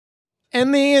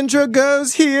And the intro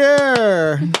goes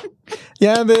here.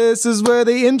 Yeah, this is where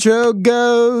the intro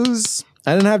goes.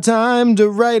 I didn't have time to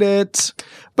write it,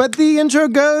 but the intro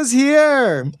goes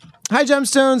here. Hi,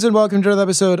 Gemstones, and welcome to another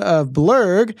episode of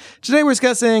Blurg. Today we're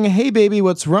discussing Hey Baby,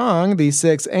 What's Wrong, the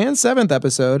 6th and 7th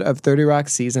episode of 30 Rock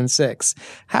Season 6.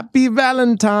 Happy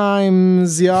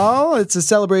Valentine's, y'all. It's a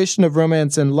celebration of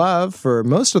romance and love for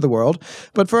most of the world,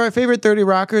 but for our favorite 30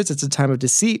 Rockers, it's a time of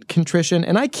deceit, contrition,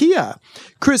 and IKEA.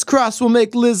 Chris Cross will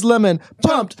make Liz Lemon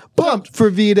pumped for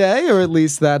V-Day, or at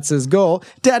least that's his goal.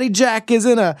 Daddy Jack is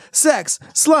in a sex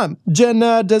slump.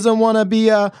 Jenna doesn't want to be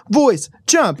a voice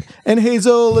jump. And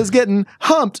Hazel is getting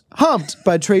humped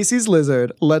by Tracy's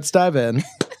lizard. Let's dive in.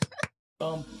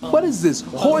 What is this,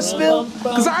 Horseville?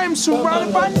 Because I am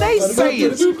surrounded by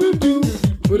naysayers.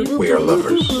 We are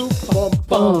lovers.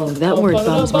 Oh, that word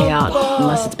bums me out,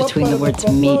 unless it's between the words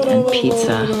meat and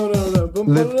pizza.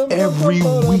 Live every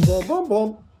week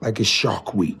like a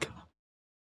Shark Week.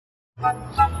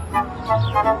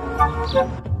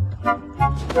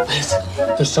 Liz,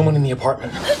 there's someone in the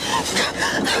apartment.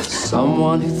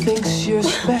 Someone who thinks you're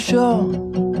special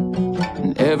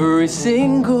in every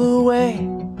single way.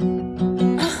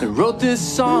 I wrote this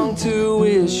song to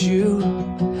wish you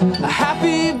a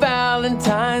happy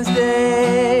Valentine's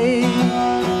Day.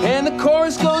 And the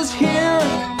chorus goes here.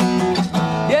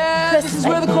 Yeah, this is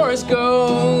where the chorus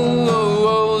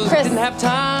goes. Chris. Didn't have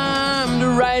time to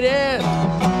write it,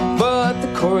 but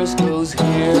the chorus goes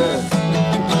here.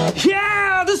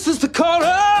 Yeah, this is the chorus.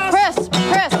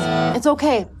 Chris, it's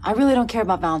okay. I really don't care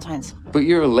about Valentine's. But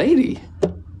you're a lady,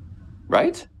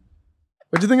 right?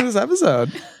 What'd you think of this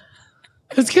episode?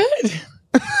 It's good.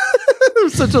 It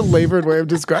was such a labored way of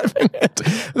describing it.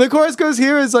 The chorus goes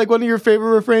here is like one of your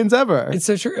favorite refrains ever. It's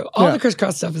so true. All the Chris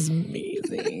Cross stuff is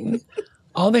amazing.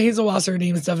 All the Hazel Wasser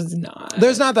name stuff is not.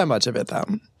 There's not that much of it, though.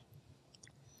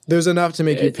 There's enough to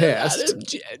make you pissed.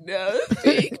 Jenna,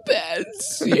 fake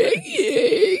beds. Pete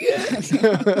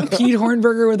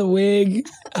Hornberger with a wig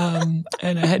and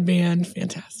a headband.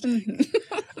 Fantastic.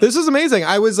 This was amazing.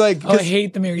 I was like... I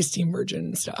hate the Mary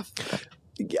Steenburgen stuff.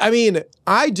 I mean,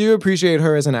 I do appreciate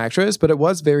her as an actress, but it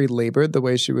was very labored the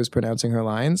way she was pronouncing her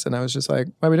lines. And I was just like,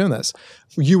 why are we doing this?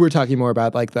 You were talking more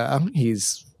about like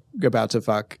he's about to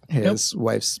fuck his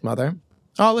wife's mother.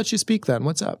 I'll let you speak then.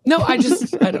 What's up? No, I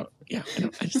didn't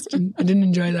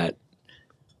enjoy that.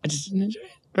 I just didn't enjoy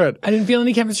it. Good. I didn't feel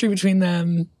any chemistry between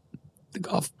them. The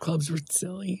golf clubs were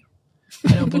silly.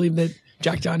 I don't believe that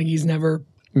Jack Donaghy's never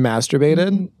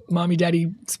Masturbated? mommy daddy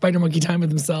spider monkey time with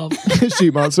himself.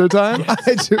 Sheep monster time? Yes.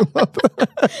 I do love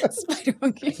that. Spider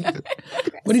monkey.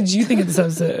 What did you think of this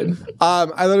episode? I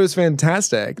thought it was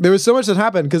fantastic. There was so much that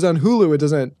happened because on Hulu it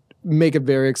doesn't make it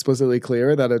very explicitly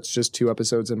clear that it's just 2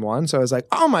 episodes in one. So I was like,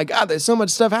 oh my God, there's so much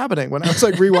stuff happening. When I was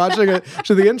like rewatching it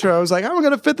to the intro, I was like, how am I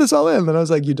going to fit this all in? Then I was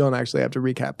like, you don't actually have to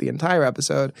recap the entire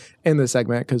episode in this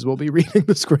segment because we'll be reading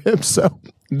the script. So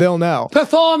they'll know.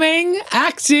 Performing,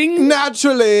 acting.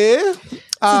 Naturally. It's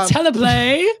a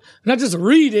teleplay. Not just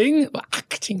reading, but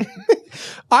acting.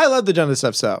 I love the Jenna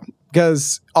stuff so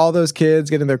because all those kids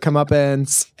getting their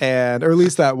comeuppance or at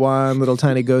least that one little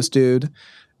tiny ghost dude,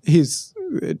 he's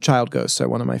child ghosts are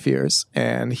one of my fears,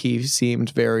 and he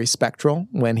seemed very spectral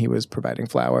when he was providing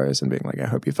flowers and being like, I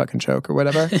hope you fucking choke or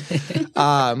whatever.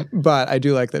 But I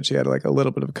do like that she had like a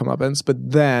little bit of comeuppance, but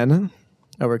then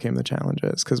overcame the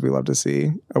challenges because we love to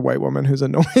see a white woman who's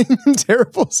annoying and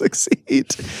terrible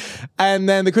succeed. And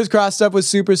then the Chris Cross stuff was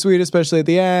super sweet, especially at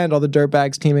the end, all the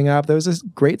dirtbags teaming up. There was this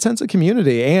great sense of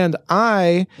community. And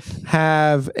I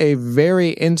have a very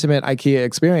intimate IKEA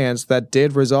experience that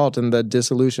did result in the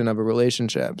dissolution of a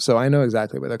relationship. So I know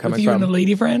exactly where they're coming With you from. and a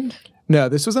lady friend? No,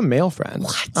 this was a male friend.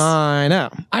 What? I know.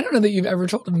 I don't know that you've ever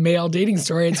told a male dating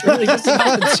story. It's really just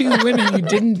about the 2 women you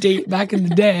didn't date back in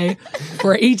the day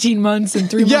for 18 months and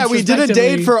 3 months. Yeah, we didn't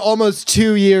date for almost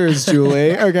 2 years,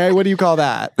 Julie. Okay, what do you call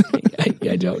that?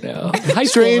 I don't know. High school,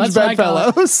 Strange that's what I call it.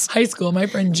 bedfellows. High school, my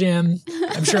friend Jim,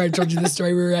 I'm sure I told you this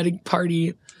story. We were at a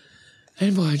party.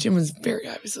 And boy, Jim was very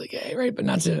obviously gay, right? But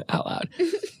not to out loud.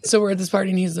 So we're at this party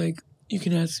and he's like, you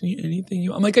can ask me anything you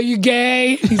want. I'm like, are you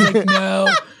gay? He's like,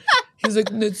 no. He's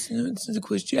like, that's a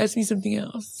question. Ask me something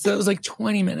else. So it was like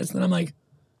 20 minutes. And then I'm like,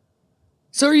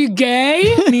 so are you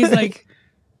gay? And he's like,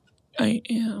 I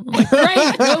am. I'm like,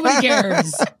 great. Nobody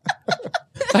cares.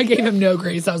 I gave him no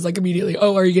grace. I was like immediately,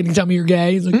 oh, are you going to tell me you're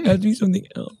gay? He's like, ask me something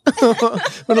else. I'm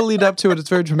going to lead up to it. It's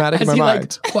very dramatic As in he my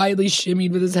mind. like quietly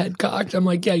shimmied with his head cocked. I'm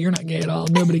like, yeah, you're not gay at all.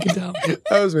 Nobody can tell.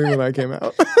 That was me when I came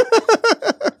out.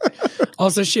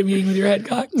 Also shimmying with your head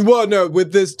cocked. Well, no,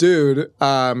 with this dude.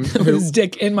 With his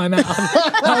dick in my mouth.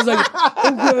 I was like,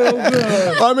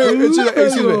 okay. I mean,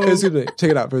 excuse me.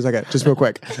 Take it out for a second, just real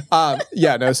quick.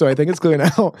 Yeah, no, so I think it's clear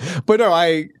now. But no,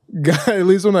 I got, at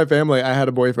least with my family, I had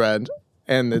a boyfriend,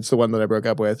 and it's the one that I broke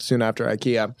up with soon after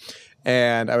IKEA.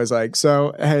 And I was like,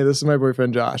 so, hey, this is my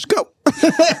boyfriend, Josh. Go.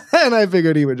 And I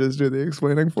figured he would just do the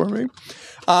explaining for me.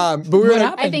 But we were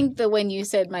like, I think when you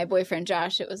said my boyfriend,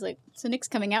 Josh, it was like, so Nick's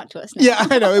coming out to us now. yeah,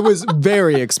 I know. It was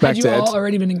very expected. Had you all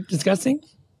already been discussing?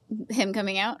 Him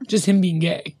coming out? Just him being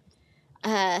gay.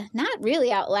 Not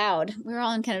really out loud. We were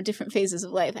all in kind of different phases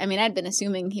of life. I mean, I'd been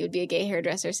assuming he would be a gay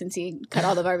hairdresser since he cut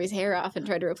all the Barbie's hair off and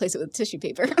tried to replace it with tissue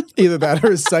paper. Either that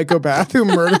or a psychopath who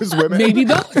murders women. Maybe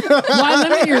both. Why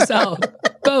limit yourself?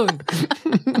 Both.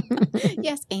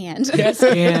 Yes, and. Yes,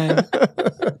 and.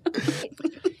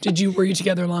 Were you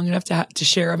together long enough to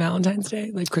share a Valentine's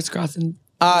Day? Like crisscrossing?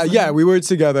 Yeah, we were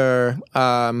together.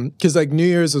 Because like New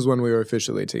Year's was when we were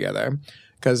officially together.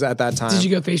 Because at that time. Did you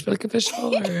go Facebook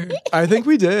official? Or? I think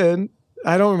we did.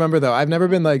 I don't remember though. I've never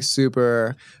been like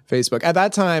super Facebook. At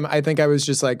that time, I think I was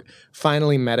just like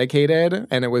finally medicated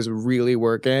and it was really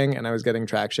working and I was getting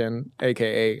traction,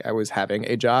 aka I was having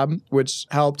a job, which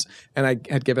helped. And I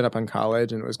had given up on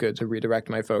college and it was good to redirect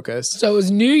my focus. So it was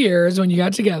New Year's when you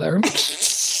got together.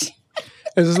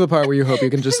 This is the part where you hope you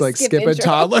can just like skip a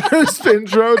toddler's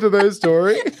intro to their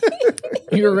story.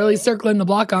 You were really circling the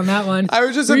block on that one. I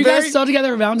was just Were you guys still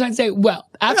together for Valentine's Day? Well,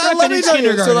 after I finished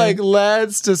kindergarten. So like,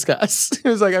 let's discuss. It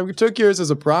was like, I took yours as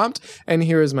a prompt and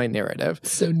here is my narrative.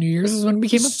 So New Year's is when it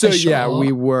became official. So yeah,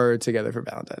 we were together for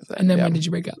Valentine's Day. And then when did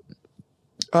you break up?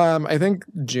 I think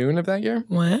June of that year.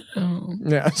 Wow.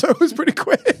 Yeah, so it was pretty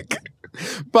quick.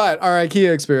 But our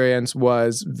IKEA experience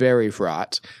was very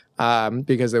fraught.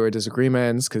 Because there were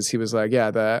disagreements, because he was like,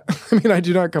 I mean, I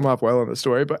do not come off well in the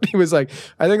story, but he was like,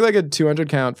 I think like a 200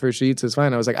 count for sheets is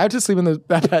fine. I was like, I have to sleep in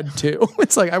that bed too.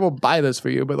 It's like, I will buy this for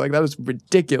you, but like, that was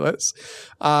ridiculous.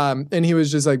 And he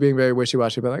was just like being very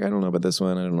wishy-washy, but like, I don't know about this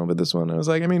one. I don't know about this one. And I was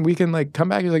like, I mean, we can like come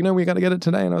back. He's like, no, we got to get it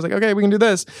today. And I was like, okay, we can do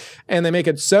this. And they make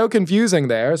it so confusing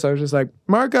there. So I was just like,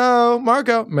 Marco,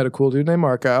 met a cool dude named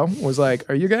Marco, was like,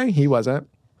 are you gay? He wasn't.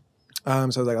 So I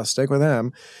was like, I'll stick with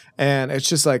him. And it's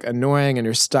just like annoying and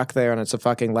you're stuck there and it's a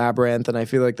fucking labyrinth. And I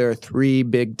feel like there are 3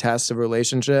 big tests of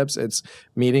relationships. It's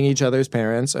meeting each other's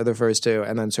parents are the first 2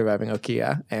 and then surviving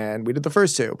IKEA. And we did the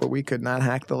first 2, but we could not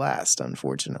hack the last,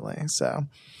 unfortunately. So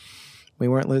we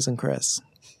weren't Liz and Chris.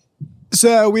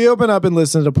 So we open up in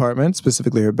Liston's apartment,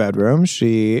 specifically her bedroom.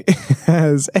 She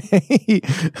has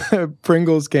a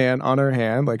Pringles can on her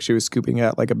hand, like she was scooping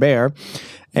it like a bear.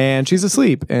 And she's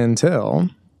asleep until...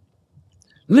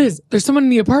 Liz, there's someone in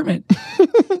the apartment.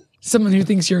 Someone who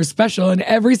thinks you're special in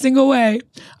every single way.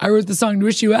 I wrote the song to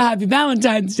wish you a happy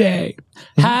Valentine's Day.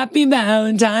 Happy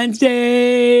Valentine's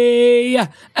Day.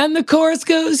 And the chorus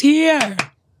goes here.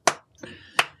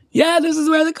 Yeah, this is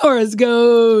where the chorus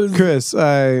goes. Chris,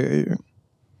 I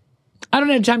don't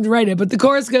have time to write it, but the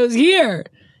chorus goes here.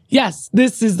 Yes,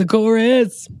 this is the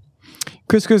chorus.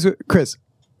 Chris.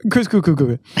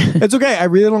 It's okay. I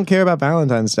really don't care about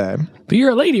Valentine's Day. But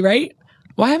you're a lady, right?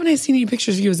 Why haven't I seen any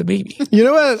pictures of you as a baby? You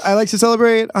know what I like to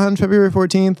celebrate on February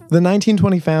 14th? The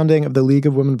 1920 founding of the League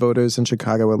of Women Voters in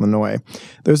Chicago, Illinois.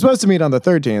 They were supposed to meet on the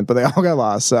 13th, but they all got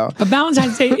lost, so. But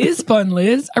Valentine's Day is fun,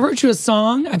 Liz. I wrote you a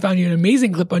song. I found you an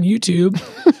amazing clip on YouTube.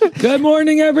 Good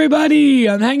morning, everybody.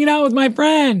 I'm hanging out with my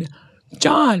friend,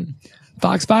 John.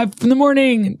 Fox 5 in the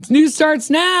morning. News starts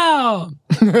now.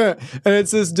 And it's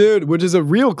this dude, which is a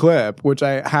real clip, which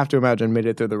I have to imagine made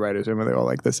it through the writer's room and they were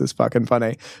like, this is fucking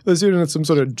funny. This dude in some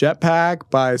sort of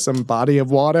jetpack by some body of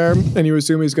water, and you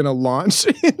assume he's going to launch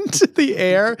into the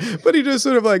air, but he just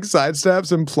sort of like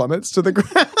sidesteps and plummets to the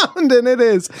ground, and it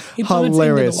is he plummets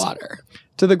hilarious. Into the water.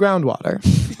 To the groundwater.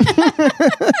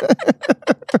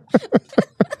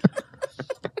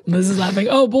 Liz is laughing.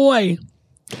 Oh, boy.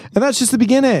 And that's just the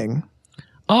beginning.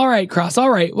 All right, Cross. All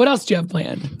right. What else do you have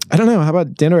planned? I don't know. How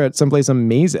about dinner at someplace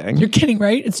amazing? You're kidding,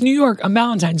 right? It's New York on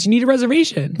Valentine's. You need a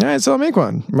reservation. All right, so I'll make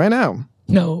one right now.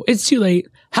 No, it's too late.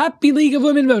 Happy League of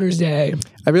Women Voters Day.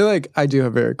 I feel like I do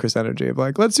have very Chris energy of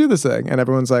like, let's do this thing. And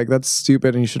everyone's like, that's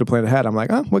stupid and you should have planned ahead. I'm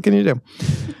like, oh, what can you do?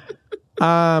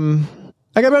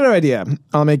 I got a better idea.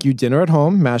 I'll make you dinner at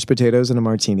home, mashed potatoes in a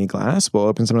martini glass. We'll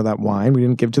open some of that wine we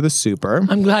didn't give to the super.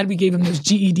 I'm glad we gave him those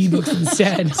GED books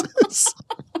instead.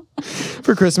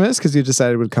 For Christmas, because you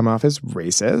decided it would come off as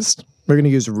racist. We're going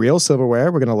to use real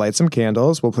silverware. We're going to light some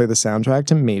candles. We'll play the soundtrack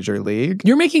to Major League.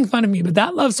 You're making fun of me, but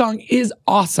that love song is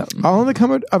awesome. All in the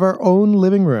comfort of our own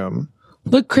living room.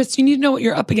 Look, Chris, you need to know what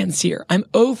you're up against here. I'm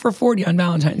 0 for 40 on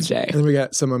Valentine's Day. And then we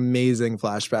got some amazing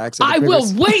flashbacks. I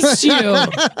will waste you.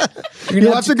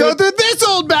 You have to go through this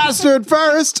old bastard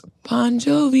first. Bon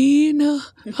Jovi, no.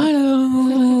 I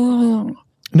don't.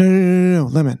 No.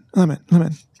 Lemon.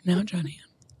 Now, Johnny.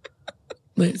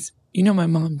 Liz, you know my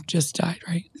mom just died,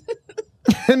 right?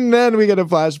 And then we get a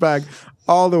flashback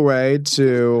all the way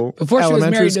to Before she was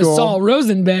elementary married school. to Saul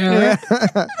Rosenberg.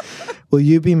 Yeah. Will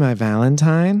you be my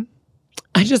Valentine?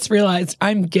 I just realized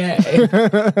I'm gay.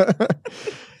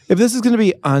 If this is going to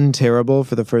be unterrible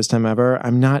for the first time ever,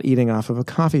 I'm not eating off of a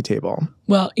coffee table.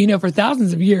 Well, you know, for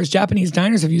thousands of years, Japanese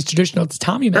diners have used traditional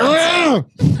tatami mats.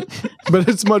 But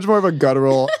it's much more of a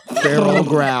guttural, feral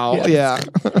growl. Yeah.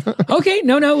 Okay,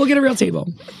 no, we'll get a real table.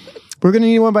 We're going to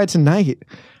need one by tonight.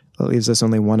 That leaves us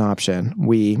only one option.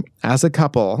 We, as a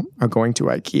couple, are going to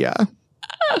IKEA.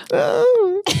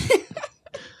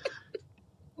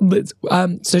 Liz,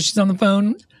 so she's on the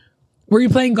phone. Were you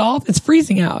playing golf? It's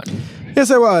freezing out. Yes,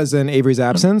 I was. In Avery's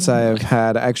absence, I have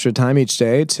had extra time each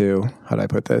day to, how do I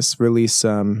put this, release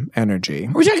some energy.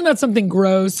 Are we talking about something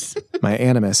gross? My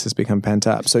animus has become pent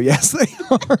up. So yes, they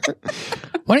are.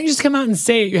 Why don't you just come out and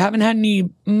say it? You haven't had any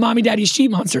mommy daddy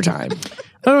sheet monster time.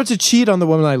 I don't want to cheat on the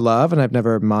woman I love, and I've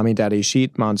never mommy daddy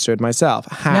sheet monstered myself.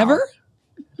 How? Never?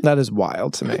 That is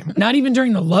wild to me. Not even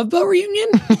during the Love Boat reunion?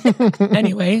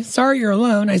 Anyway, sorry you're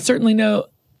alone. I certainly know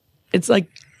what it's like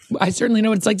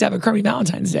to have a crummy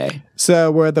Valentine's Day. So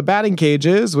we're at the batting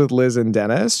cages with Liz and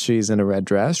Dennis. She's in a red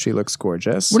dress. She looks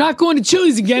gorgeous. We're not going to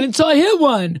Chili's again until I hit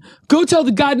one. Go tell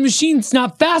the god machine's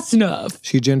not fast enough.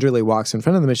 She gingerly walks in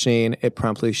front of the machine. It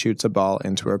promptly shoots a ball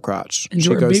into her crotch. Into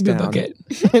She her goes baby down. bucket.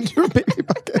 Into her baby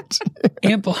bucket.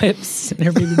 Ample hips in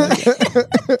her baby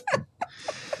bucket.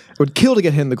 Would kill to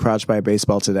get hit in the crotch by a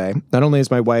baseball today. Not only is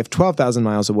my wife 12,000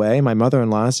 miles away, my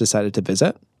mother-in-law has decided to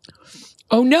visit.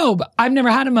 Oh no, but I've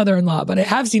never had a mother-in-law, but I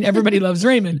have seen Everybody Loves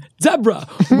Raymond. Deborah,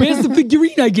 where's the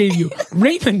figurine I gave you?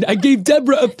 Raymond, I gave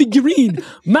Deborah a figurine.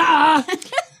 Ma!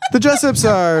 The Jessups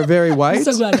are very white. I'm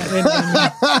so glad that landed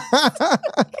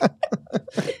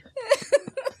on me.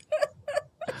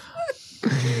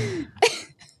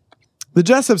 The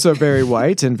Jessups are very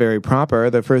white and very proper.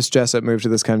 The first Jessup moved to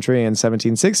this country in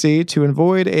 1760 to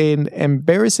avoid an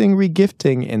embarrassing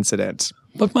regifting incident.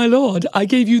 But my lord, I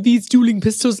gave you these dueling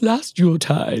pistols last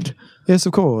Yuletide. Yes,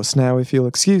 of course. Now, if you'll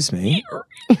excuse me.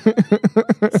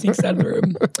 Sneaks out of the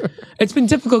room. It's been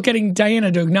difficult getting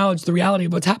Diana to acknowledge the reality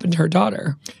of what's happened to her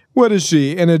daughter. What is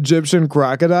she, an Egyptian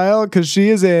crocodile? Because she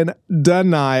is in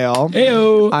denial.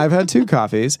 Ew. I've had 2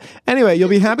 coffees. Anyway, you'll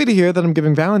be happy to hear that I'm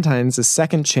giving Valentine's a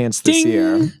second chance this Ding.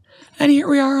 year. And here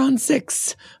we are on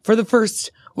 6 for the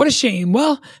first. What a shame.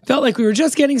 Well, felt like we were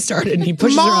just getting started, and he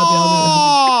pushes her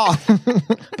out the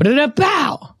elevator. But in a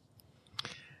bow.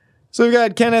 So we've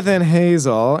got Kenneth and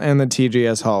Hazel in the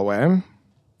TGS hallway.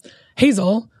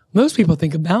 Hazel, most people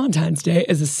think of Valentine's Day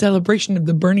as a celebration of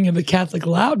the burning of a Catholic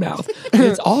loudmouth, but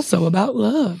it's also about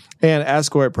love. And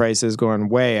escort prices going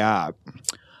way up.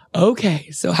 Okay,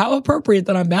 so how appropriate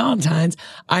that on Valentine's,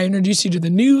 I introduce you to the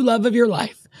new love of your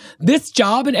life. This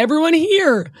job and everyone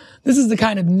here. This is the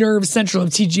kind of nerve central of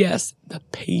TGS, the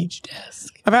page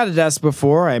desk. I've had a desk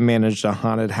before. I managed a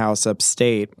haunted house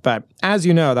upstate. But as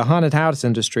you know, the haunted house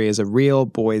industry is a real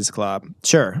boys club.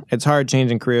 Sure, it's hard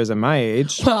changing careers at my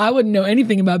age. Well, I wouldn't know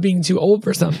anything about being too old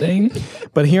for something.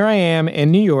 But here I am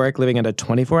in New York, living at a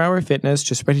 24-hour fitness,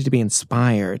 just ready to be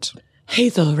inspired.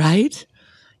 Hazel, right?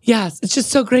 Yes, it's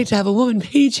just so great to have a woman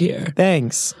page here.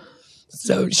 Thanks.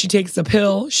 So she takes a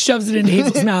pill, shoves it into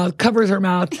Hazel's mouth, covers her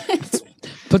mouth,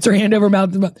 puts her hand over her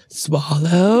mouth,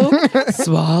 swallow,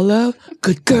 swallow,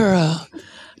 good girl.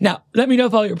 Now, let me know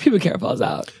if all your pubic hair falls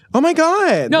out. Oh my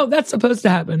God. No, that's supposed to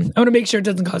happen. I want to make sure it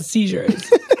doesn't cause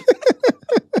seizures.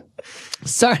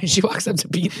 Sorry, she walks up to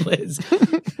Pete and Liz.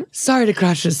 Sorry to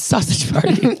crash this sausage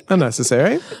party,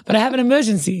 Unnecessary. but I have an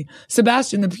emergency.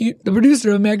 Sebastian, the producer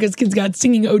of America's Kids got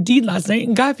singing OD'd last night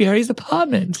in Guy Fieri's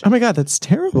apartment. Oh my God, that's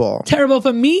terrible. Terrible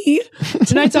for me.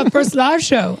 Tonight's our first live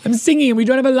show. I'm singing and we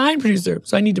don't have a line producer,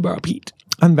 so I need to borrow Pete.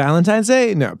 On Valentine's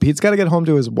Day? No, Pete's got to get home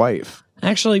to his wife.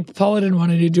 Actually, Paula didn't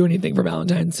want to do anything for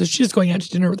Valentine's, so she's just going out to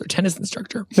dinner with her tennis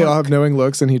instructor. They all have knowing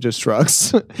looks and he just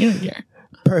shrugs. You don't care.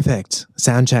 Perfect.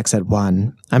 Sound check's at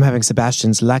 1. I'm having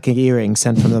Sebastian's lucky earring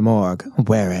sent from the morgue.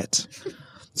 Wear it.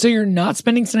 So you're not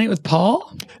spending tonight with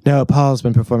Paul? No, Paul's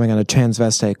been performing on a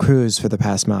transvestite cruise for the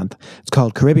past month. It's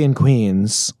called Caribbean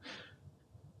Queens.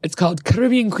 It's called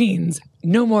Caribbean Queens.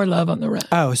 No more love on the run.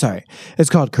 Oh, sorry.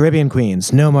 It's called Caribbean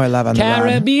Queens. No more love on the run.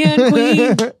 Caribbean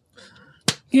Queen.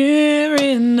 You're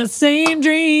in the same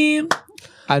dream.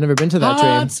 I've never been to that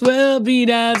dream, Hearts will beat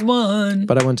as one.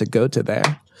 but I want to go to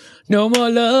there. No more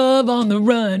love on the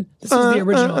run. This was the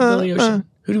original Billy Ocean.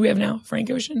 Who do we have now? Frank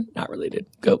Ocean? Not related.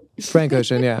 Go. Frank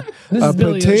Ocean, yeah. This A is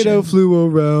Billy potato Ocean. flew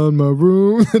around my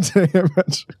room.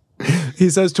 He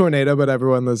says tornado, but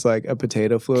everyone was like, a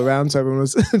potato flew around. So everyone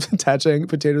was attaching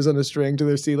potatoes on a string to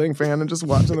their ceiling fan and just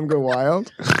watching them go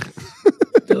wild.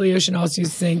 Billy Ocean also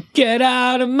used to sing, "Get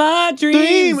out of my Dream.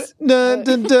 dreams Dun,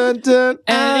 dun, dun, dun.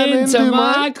 I'm and into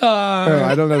my car." Oh,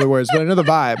 I don't know the words, but I know the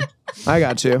vibe. I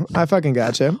got you. I fucking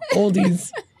got you.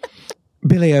 Oldies.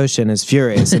 Billy Ocean is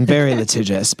furious and very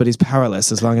litigious, but he's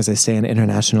powerless as long as they stay in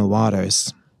international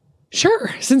waters. Sure.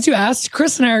 Since you asked,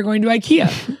 Chris and I are going to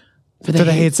IKEA. For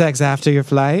the hate sex after your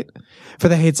flight? For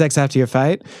the hate sex after your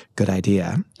fight? Good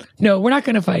idea. No, we're not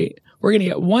going to fight. We're going to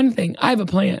get one thing. I have a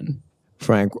plan.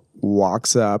 Frank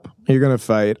walks up. You're going to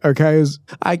fight. Okay.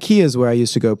 IKEA is where I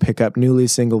used to go pick up newly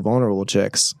single vulnerable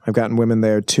chicks. I've gotten women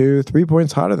there 2-3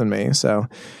 points hotter than me. So,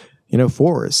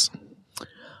 4s.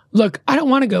 Look, I don't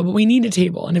want to go, but we need a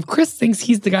table. And if Chris thinks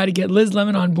he's the guy to get Liz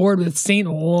Lemon on board with St.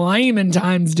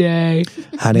 Lymantime's Day,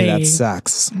 Honey, nay, that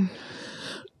sucks.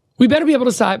 we better be able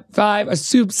to survive a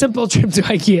simple trip to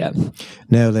IKEA.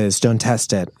 No, Liz, don't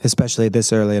test it, especially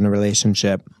this early in a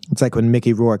relationship. It's like when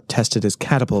Mickey Rourke tested his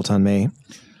catapult on me.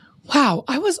 Wow,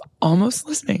 I was almost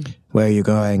listening. Where are you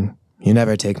going? You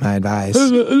never take my advice.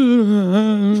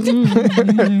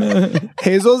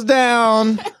 Hazel's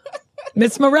down.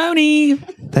 Miss Maroney.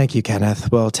 Thank you,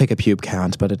 Kenneth. We'll take a pube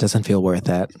count, but it doesn't feel worth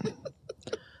it.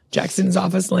 Jackson in his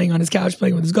office, laying on his couch,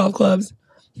 playing with his golf clubs.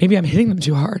 Maybe I'm hitting them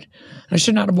too hard. I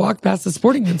should not have walked past the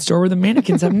sporting goods store where the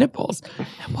mannequins have nipples.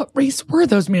 And what race were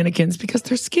those mannequins? Because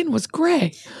their skin was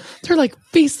gray. They're like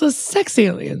faceless sex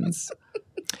aliens.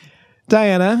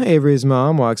 Diana, Avery's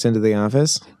mom, walks into the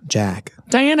office. Jack.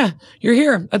 Diana, you're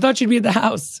here. I thought you'd be at the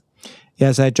house.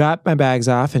 Yes, I dropped my bags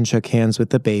off and shook hands with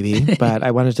the baby, but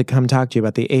I wanted to come talk to you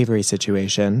about the Avery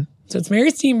situation. So it's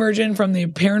Mary Steenburgen from the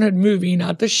Parenthood movie,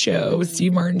 not the show, with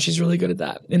Steve Martin. She's really good at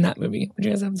that, in that movie. Would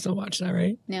you guys haven't still watched that,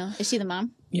 right? No. Is she the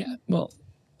mom? Yeah, well,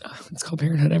 it's called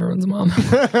Parenthood. Everyone's a mom,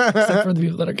 except for the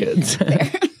people that are kids.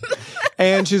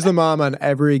 And she's the mom on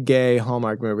every gay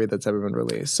Hallmark movie that's ever been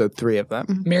released. So 3 of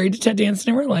them. Married to Ted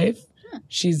Danson in real life.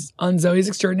 She's on Zoe's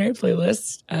Extraordinary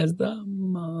Playlist as the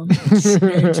mom. She's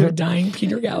married to a dying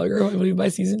Peter Gallagher, who I believe by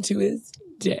season 2 is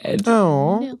dead.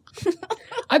 Oh.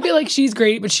 I feel like she's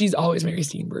great, but she's always Mary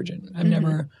Steenburgen. I've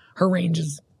never, her range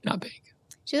is not big.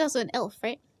 She was also an elf,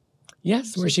 right?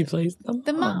 Yes, where she plays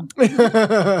The mom.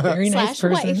 Very nice Slash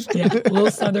person. wife. Yeah, a little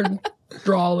southern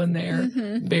drawl in there.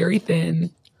 Very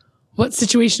thin. What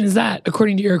situation is that?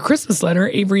 According to your Christmas letter,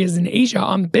 Avery is in Asia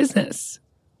on business.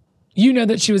 You know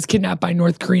that she was kidnapped by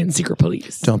North Korean secret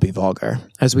police. Don't be vulgar.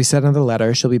 As we said in the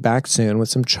letter, she'll be back soon with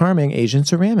some charming Asian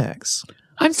ceramics.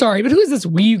 I'm sorry, but who is this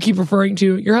we you keep referring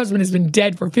to? Your husband has been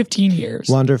dead for 15 years.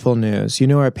 Wonderful news. You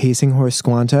know our pacing horse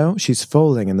Squanto? She's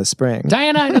foaling in the spring.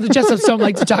 Diana, I know the Jessups don't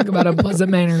like to talk about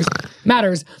unpleasant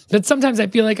matters, but sometimes I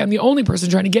feel like I'm the only person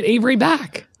trying to get Avery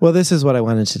back. Well, this is what I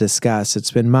wanted to discuss. It's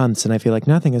been months and I feel like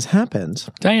nothing has happened.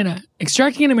 Diana,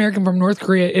 extracting an American from North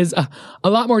Korea is a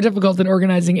lot more difficult than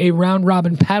organizing a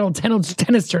round-robin paddle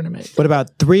tennis tournament. What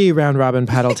about 3 round-robin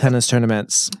paddle tennis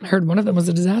tournaments? I heard one of them was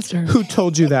a disaster. Who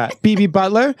told you that? BB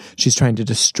Butler? She's trying to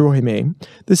destroy me.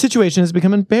 The situation has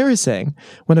become embarrassing.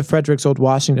 One of Frederick's old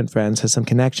Washington friends has some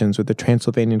connections with the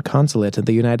Transylvanian consulate at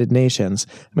the United Nations.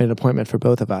 I made an appointment for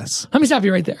both of us. Let me stop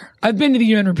you right there. I've been to the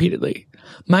UN repeatedly.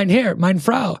 Mein Herr, mein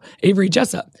Frau, Avery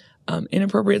Jessup.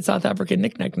 Inappropriate South African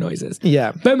knick-knack noises.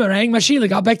 Yeah. Boomerang, my Sheila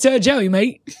got back to Joey,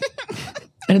 mate.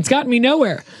 And it's gotten me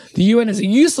nowhere. The UN is a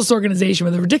useless organization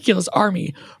with a ridiculous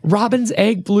army. Robin's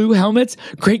egg blue helmets,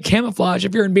 great camouflage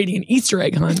if you're invading an Easter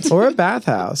egg hunt. Or a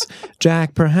bathhouse.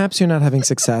 Jack, perhaps you're not having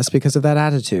success because of that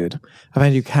attitude. I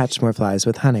find you catch more flies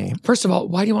with honey. First of all,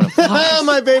 why do you want to fly?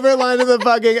 My favorite line of the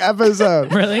fucking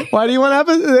episode. Really? Why do you want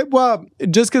to Well,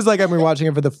 just because like I'm rewatching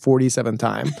it for the 47th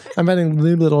time. I'm finding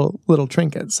new little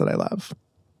trinkets that I love.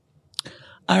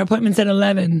 Our appointment's at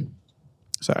 11.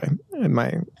 Sorry,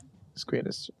 my screen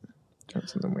is doing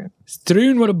something weird.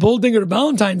 Strewn, what a bulldinger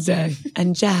Valentine's Day.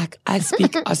 And Jack, I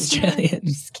speak Australian.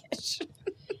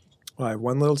 Well, I have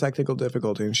one little technical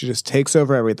difficulty, and she just takes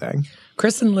over everything.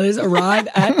 Chris and Liz arrive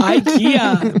at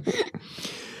IKEA.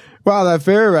 Wow, that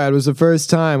ferry ride was the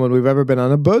first time when we've ever been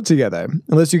on a boat together.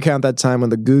 Unless you count that time when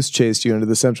the goose chased you into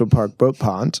the Central Park boat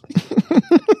pond.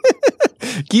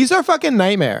 Geese are fucking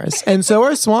nightmares, and so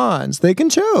are swans. They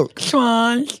can choke.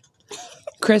 Swan.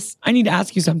 Chris, I need to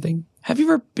ask you something. Have you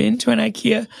ever been to an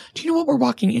IKEA? Do you know what we're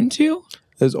walking into?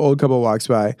 This old couple walks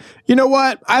by. You know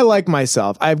what? I like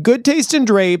myself. I have good taste in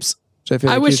drapes. Which I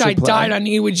feel I like wish you I should play. died on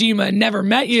Iwo Jima and never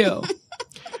met you.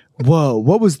 Whoa,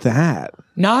 what was that?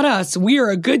 Not us. We are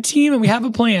a good team and we have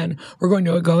a plan. We're going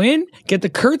to go in, get the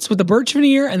Kurtz with the birch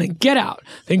veneer, and then get out.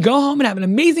 Then go home and have an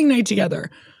amazing night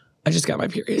together. I just got my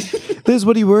period. Liz,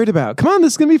 what are you worried about? Come on,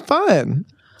 this is going to be fun.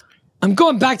 I'm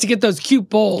going back to get those cute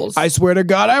bowls. I swear to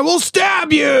God, I will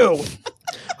stab you.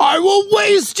 I will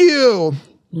waste you.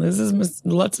 Lutz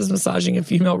is massaging a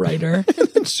female writer.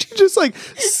 She just like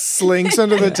slinks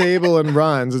under the table and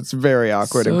runs. It's very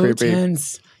awkward and creepy.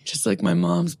 Tense, just like my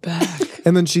mom's back.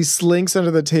 And then she slinks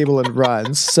under the table and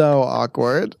runs. So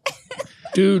awkward.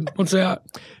 Dude, what's that?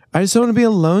 I just don't want to be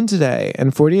alone today.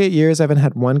 In 48 years, I haven't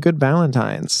had one good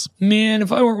Valentine's. Man, if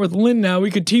I weren't with Lynn now,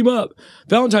 we could team up.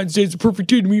 Valentine's Day is the perfect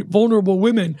day to meet vulnerable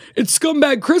women. It's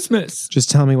scumbag Christmas. Just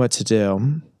tell me what to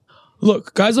do.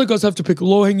 Look, guys like us have to pick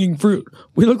low-hanging fruit.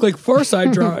 We look like Far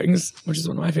Side drawings, which is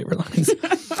one of my favorite lines.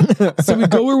 So we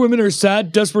go where women are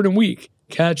sad, desperate, and weak.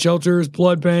 Cat shelters,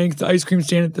 blood banks, the ice cream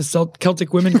stand at the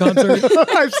Celtic Women concert.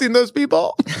 I've seen those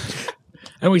people.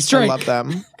 And we strike. I love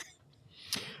them.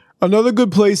 Another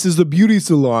good place is the beauty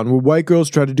salon where white girls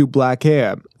try to do black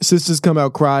hair. Sisters come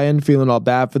out crying, feeling all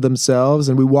bad for themselves,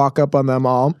 and we walk up on them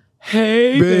all.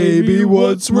 Hey, baby,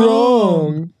 what's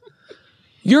wrong?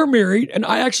 You're married, and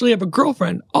I actually have a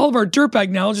girlfriend. All of our dirtbag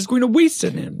knowledge is going to waste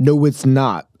in him. No, it's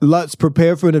not. Let's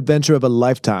prepare for an adventure of a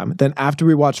lifetime. Then after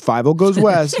we watch Five-O Goes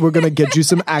West, we're going to get you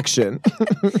some action.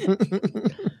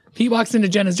 He walks into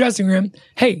Jenna's dressing room.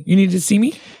 Hey, you need to see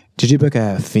me? Did you book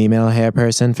a female hair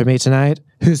person for me tonight?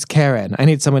 Who's Karen? I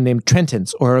need someone named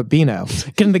Trentance or Rubino.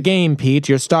 Get in the game, Pete.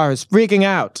 Your star is freaking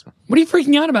out. What are you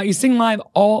freaking out about? You sing live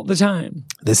all the time.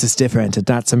 This is different. It's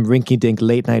not some rinky-dink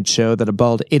late-night show that a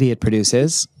bald idiot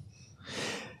produces.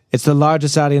 It's the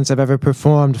largest audience I've ever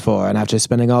performed for, and after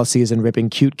spending all season ripping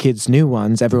cute kids' new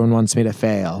ones, everyone wants me to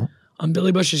fail. On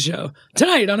Billy Bush's show.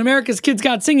 Tonight on America's Kids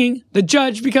Got Singing, the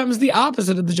judge becomes the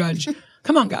opposite of the judge.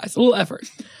 Come on, guys. A little effort.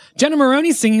 Jenna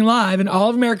Maroney's singing live, and all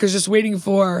of America's just waiting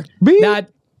for beep,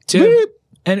 that to beep,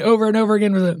 and over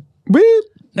again with a beep.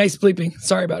 Nice bleeping.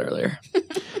 Sorry about earlier.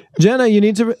 Jenna, you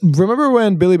need to remember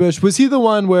when Billy Bush, was he the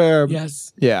one where...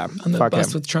 Yes. Yeah. On the bus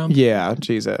him. with Trump. Yeah,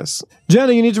 Jesus.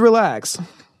 Jenna, you need to relax.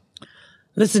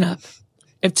 Listen up.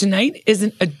 If tonight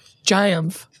isn't a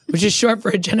triumph, which is short for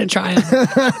a Jenna triumph,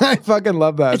 I fucking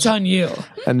love that. it's on you.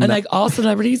 And like all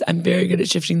celebrities, I'm very good at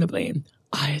shifting the blame.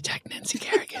 I attacked Nancy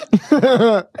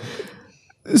Kerrigan.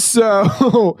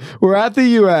 So we're at the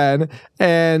UN,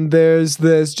 and there's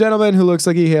this gentleman who looks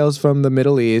like he hails from the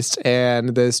Middle East, and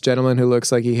this gentleman who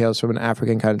looks like he hails from an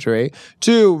African country.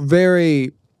 Two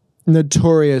very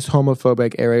notorious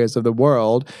homophobic areas of the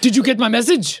world. Did you get my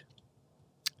message?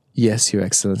 Yes, Your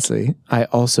Excellency. I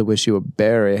also wish you a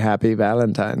very happy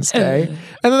Valentine's Day.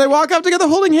 And then they walk up together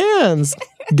holding hands.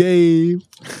 Gay.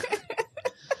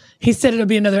 He said it'll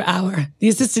be another hour. The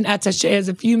assistant attaché has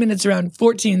a few minutes around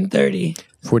 14:30.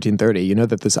 14:30. You know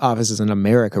that this office is in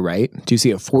America, right? Do you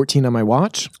see a 14 on my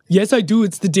watch? Yes, I do.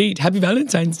 It's the date. Happy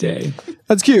Valentine's Day.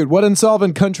 That's cute. What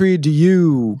insolvent country do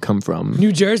you come from?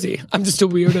 New Jersey. I'm just a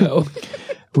weirdo.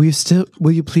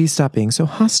 Will you please stop being so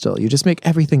hostile? You just make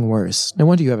everything worse. No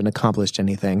wonder you haven't accomplished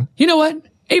anything. You know what?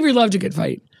 Avery loved a good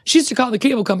fight. She used to call the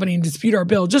cable company and dispute our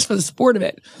bill just for the sport of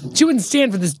it. She wouldn't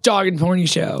stand for this dog and pony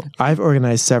show. I've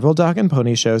organized several dog and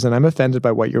pony shows, and I'm offended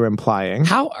by what you're implying.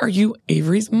 How are you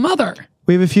Avery's mother?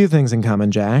 We have a few things in common,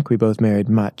 Jack. We both married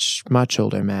much, much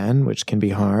older men, which can be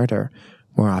hard or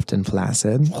more often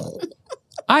flaccid.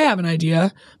 I have an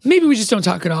idea. Maybe we just don't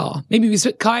talk at all. Maybe we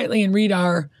sit quietly and read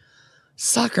our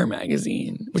soccer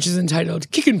magazine, which is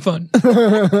entitled Kickin' Fun.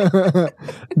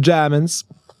 Jammins.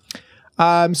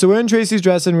 So we're in Tracy's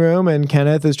dressing room, and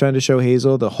Kenneth is trying to show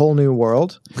Hazel the whole new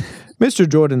world. Mr.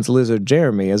 Jordan's lizard,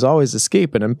 Jeremy, is always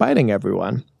escaping and biting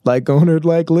everyone. Like ownered,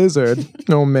 like lizard.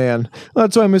 Oh, man.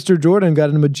 That's why Mr. Jordan got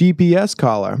him a GPS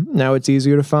collar. Now it's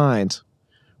easier to find.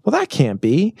 Well, that can't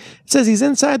be. It says he's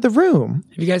inside the room.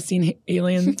 Have you guys seen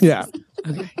Aliens? Yeah.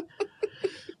 Okay.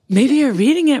 Maybe you're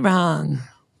reading it wrong.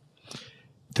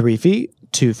 3 feet?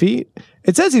 2 feet?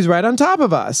 It says he's right on top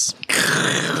of us.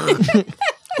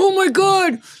 Oh my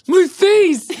God, my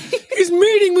face! He's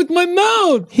mating with my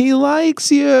mouth! He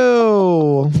likes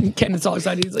you. Kenneth's all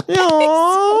excited. He's like,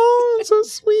 Oh, so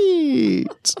sweet.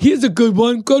 here's a good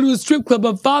one. Go to a strip club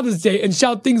on Father's Day and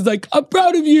shout things like, I'm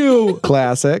proud of you!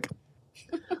 Classic.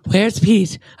 Where's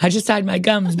Pete? I just tied my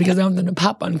gums because I want them to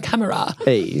pop on camera.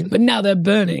 Hey. But now they're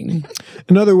burning.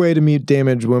 Another way to meet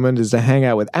damaged women is to hang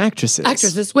out with actresses.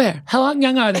 Actresses, where? How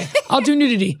young are they? I'll do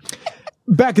nudity.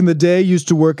 Back in the day, used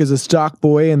to work as a stock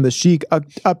boy in the chic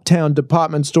uptown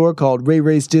department store called Ray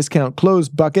Ray's Discount Clothes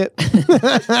Bucket.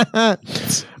 I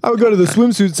would go to the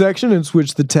swimsuit section and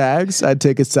switch the tags. I'd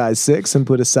take a size 6 and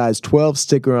put a size 12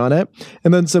 sticker on it.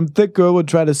 And then some thick girl would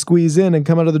try to squeeze in and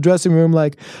come out of the dressing room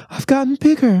like, I've gotten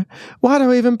bigger. Why do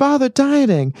I even bother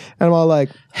dieting? And I'm all like,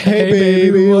 hey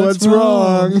baby, what's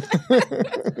wrong?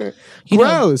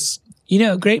 Gross. You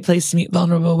know, a great place to meet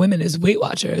vulnerable women is Weight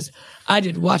Watchers. I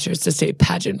did Watchers to stay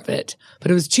pageant fit,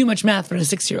 but it was too much math for a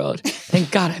 6-year-old.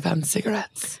 Thank God I found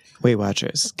cigarettes. Weight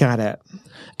Watchers. Got it.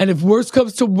 And if worse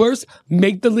comes to worse,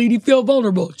 make the lady feel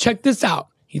vulnerable. Check this out.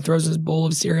 He throws his bowl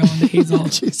of cereal into Hazel.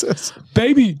 Jesus.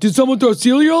 Baby, did someone throw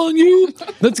cereal on you?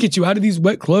 Let's get you out of these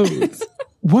wet clothes.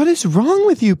 What is wrong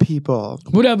with you people?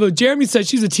 Whatever. Jeremy said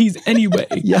she's a tease anyway.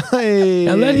 Yikes.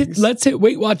 Now let's hit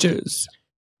Weight Watchers.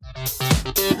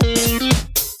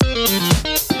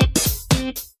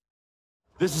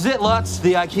 This is it, Lutz,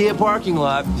 the IKEA parking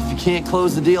lot. If you can't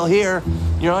close the deal here,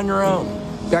 you're on your own.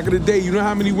 Back in the day, you know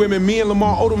how many women me and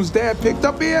Lamar Odom's dad picked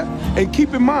up here? And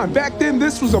keep in mind, back then,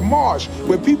 this was a marsh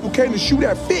where people came to shoot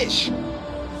at fish.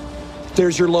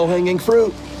 There's your low-hanging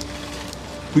fruit.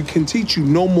 We can teach you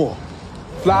no more.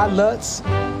 Fly, Lutz,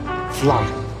 fly.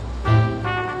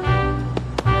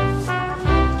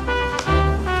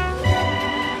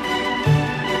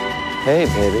 Hey,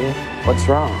 baby, what's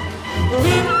wrong?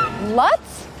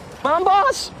 Lutz? Mom,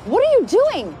 boss! What are you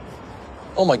doing?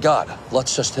 Oh my God,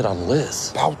 Lutz just hit on Liz.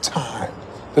 About time.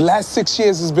 The last 6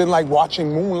 years has been like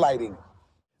watching Moonlighting.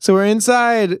 So we're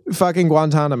inside fucking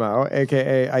Guantanamo,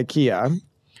 aka IKEA.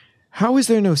 How is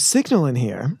there no signal in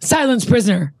here? Silence,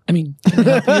 prisoner. I mean, can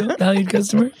I help you, valued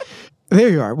customer? There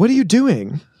you are. What are you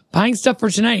doing? Buying stuff for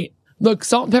tonight. Look,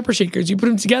 salt and pepper shakers. You put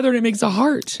them together and it makes a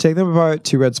heart. Take them apart,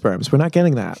 2 red sperms. We're not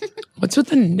getting that. What's with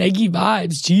the neggy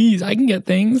vibes? Jeez, I can get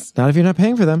things. Not if you're not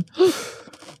paying for them.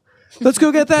 Let's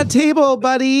go get that table,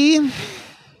 buddy.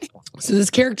 So this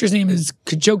character's name is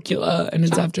Chocula, and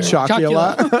it's after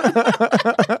Chocula.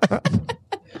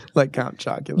 Like Count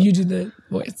Chocula. You do the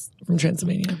voice from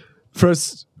Transylvania.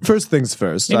 First things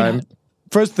first.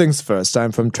 First things first.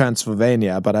 I'm from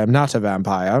Transylvania, but I'm not a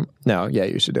vampire. No, yeah,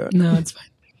 you should do it. No, it's fine.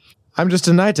 I'm just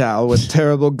a night owl with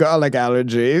terrible garlic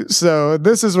allergy. So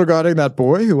this is regarding that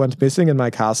boy who went missing in my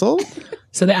castle.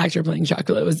 So the actor playing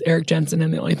Chocula was Eric Jensen,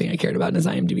 and the only thing I cared about in his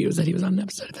IMDb was that he was on an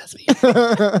episode of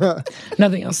SVU.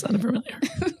 Nothing else sounded familiar.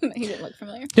 He didn't look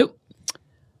familiar. Nope.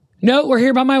 No, we're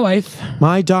here about my wife.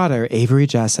 My daughter, Avery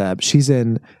Jessup, she's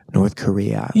in North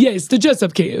Korea. Yes, the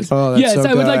Jessup caves. Oh, that's yes, so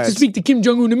I would like to good. speak to Kim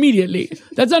Jong-un immediately.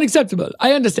 That's unacceptable.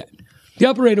 I understand. The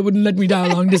operator wouldn't let me dial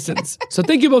long distance. So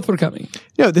thank you both for coming.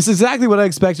 No, this is exactly what I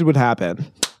expected would happen.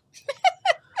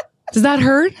 Does that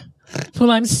hurt? Well,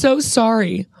 I'm so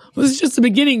sorry. Well, this is just the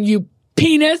beginning, you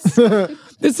penis.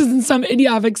 This isn't some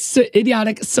idiotic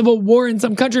civil war in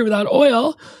some country without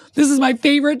oil. This is my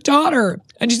favorite daughter,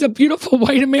 and she's a beautiful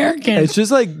white American. It's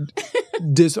just like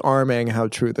disarming how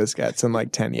true this gets in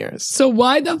like 10 years. So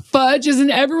why the fudge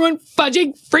isn't everyone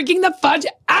freaking the fudge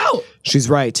out? She's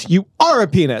right. You are a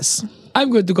penis. I'm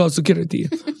going to call security.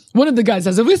 One of the guys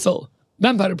has a whistle.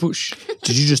 Vampire push.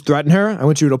 Did you just threaten her? I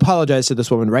want you to apologize to this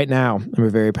woman right now. I'm a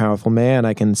very powerful man.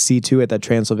 I can see to it that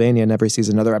Transylvania never sees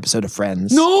another episode of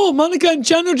Friends. No, Monica and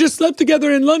Chandler just slept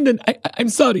together in London. I'm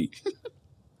sorry.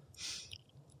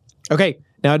 Okay,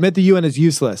 now admit the UN is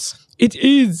useless. It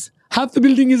is. Half the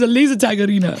building is a laser tag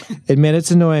arena. Admit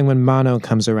it's annoying when Mono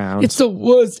comes around. It's the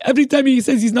worst. Every time he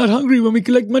says he's not hungry when we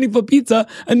collect money for pizza,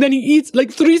 and then he eats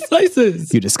like 3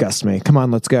 slices. You disgust me. Come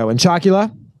on, let's go. And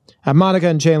Chocula? At Monica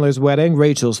and Chandler's wedding,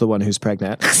 Rachel's the one who's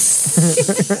pregnant.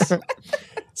 So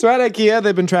at IKEA,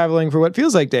 they've been traveling for what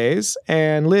feels like days,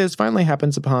 and Liz finally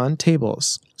happens upon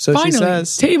tables. So Finally, she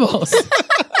says, tables.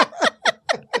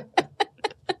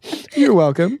 "You're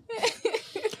welcome.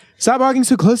 Stop walking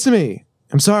so close to me.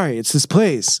 I'm sorry, it's this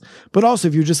place. But also,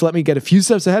 if you just let me get a few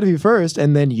steps ahead of you first,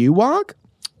 and then you walk."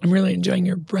 I'm really enjoying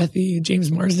your breathy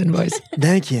James Marsden voice.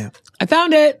 Thank you. I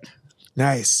found it.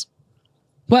 Nice.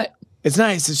 What? It's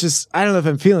nice. It's just, I don't know if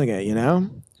I'm feeling it, you know?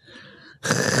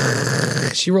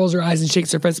 She rolls her eyes and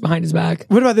shakes her fist behind his back.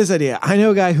 What about this idea? I know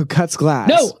a guy who cuts glass.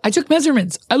 No, I took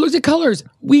measurements. I looked at colors.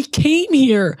 We came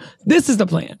here. This is the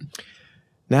plan.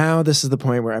 Now this is the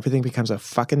point where everything becomes a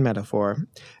fucking metaphor.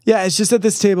 Yeah, it's just at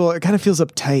this table, it kind of feels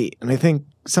uptight. And I think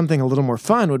something a little more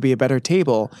fun would be a better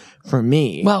table for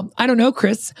me. Well, I don't know,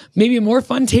 Chris. Maybe a more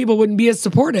fun table wouldn't be as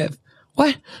supportive.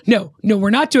 What? No, we're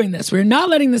not doing this. We're not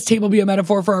letting this table be a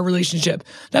metaphor for our relationship.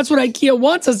 That's what IKEA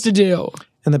wants us to do.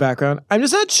 in the background. I'm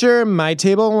just not sure my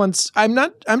table wants. I'm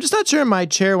just not sure my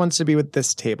chair wants to be with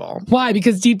this table. Why?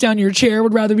 Because deep down your chair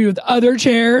would rather be with other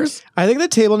chairs? I think the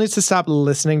table needs to stop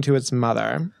listening to its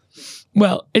mother.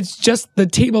 Well, it's just the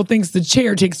table thinks the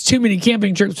chair takes too many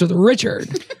camping trips with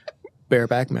Richard.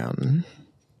 Bareback Mountain.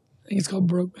 I think it's called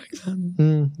Brokeback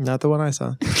Mountain. Not the one I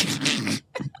saw.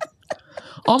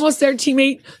 Almost there,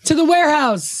 teammate. To the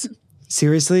warehouse.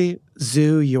 Seriously?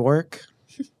 Zoo York?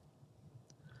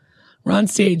 We're on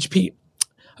stage, Pete.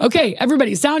 Okay,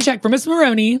 everybody, sound check for Miss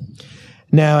Maroney.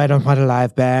 No, I don't want a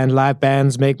live band. Live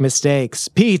bands make mistakes.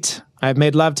 Pete, I've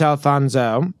made love to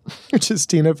Alfonso, which is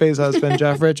Tina Fey's husband,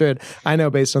 Jeff Richard. I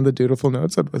know based on the dutiful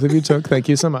notes that both of you took. Thank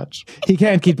you so much. He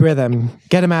can't keep rhythm.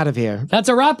 Get him out of here. That's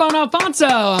a wrap on Alfonso.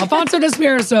 Alfonso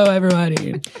Despirito,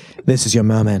 everybody. This is your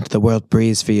moment. The world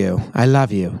breathes for you. I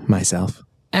love you, myself.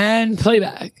 And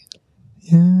playback.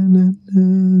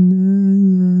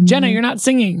 Jenna, you're not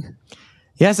singing.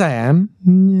 Yes, I am.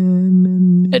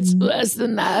 It's less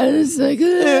than that. It's like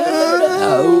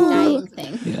Dying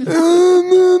thing.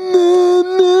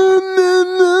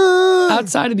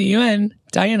 outside of the UN,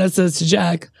 Diana says to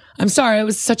Jack, I'm sorry, I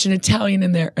was such an Italian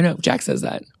in there. No, Jack says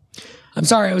that. I'm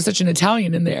sorry, I was such an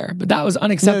Italian in there, but that was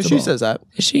unacceptable. No, she says that.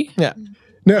 Is she? Yeah.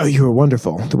 No, you were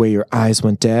wonderful. The way your eyes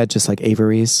went dead, just like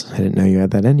Avery's. I didn't know you had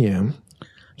that in you.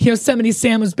 Yosemite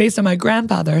Sam was based on my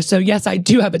grandfather, so yes, I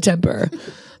do have a temper.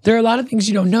 There are a lot of things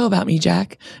you don't know about me,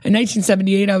 Jack. In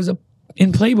 1978, I was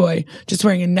in Playboy, just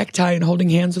wearing a necktie and holding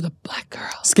hands with a black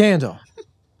girl. Scandal.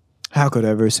 How could I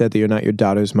ever said that you're not your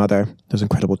daughter's mother? Those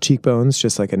incredible cheekbones,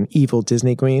 just like an evil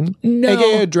Disney queen. No.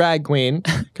 AKA a drag queen,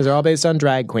 because they're all based on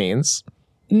drag queens.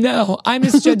 No, I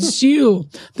misjudged you.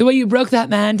 The way you broke that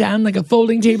man down like a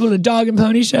folding table at a dog and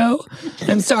pony show.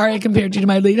 I'm sorry I compared you to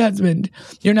my late husband.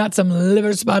 You're not some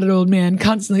liver-spotted old man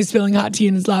constantly spilling hot tea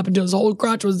in his lap until his whole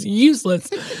crotch was useless.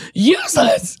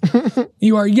 Useless!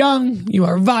 You are young. You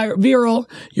are virile.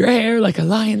 Your hair like a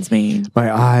lion's mane.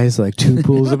 My eyes like 2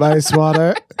 pools of ice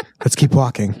water. Let's keep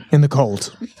walking in the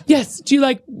cold. Yes. Do you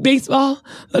like baseball?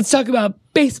 Let's talk about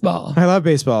baseball. I love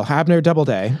baseball. Abner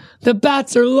Doubleday. The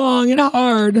bats are long and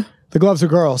hard. The gloves are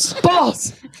girls.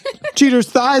 Balls. Cheater's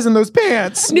thighs in those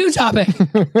pants. New topic.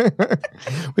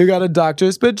 We've got a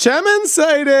Dr. Spaceman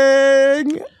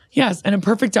sighting. Yes, and a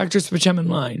perfect Dr. Spaceman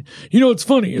line. You know, it's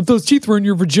funny. If those teeth were in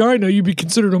your vagina, you'd be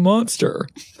considered a monster.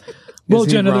 Well,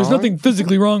 Jenna, there's nothing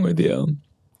physically wrong with you.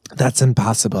 That's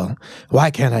impossible.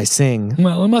 Why can't I sing?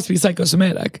 Well, it must be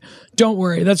psychosomatic. Don't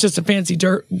worry, that's just a fancy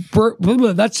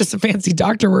that's just a fancy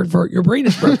doctor word for your brain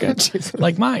is broken,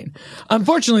 like mine.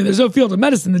 Unfortunately, there's no field of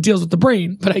medicine that deals with the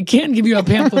brain, but I can give you a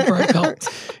pamphlet for a cult.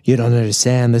 You don't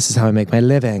understand. This is how I make my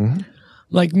living.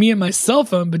 Like me and my cell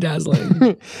phone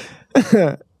bedazzling.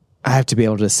 I have to be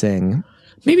able to sing.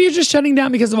 Maybe you're just shutting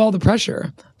down because of all the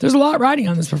pressure. There's a lot riding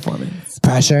on this performance.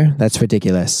 Pressure? That's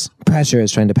ridiculous. Pressure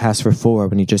is trying to pass for 4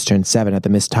 when you just turned 7 at the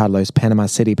Miss Toddler's Panama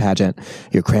City pageant.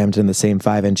 You're crammed in the same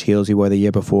 5-inch heels you wore the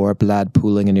year before, blood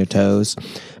pooling in your toes.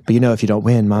 But you know if you don't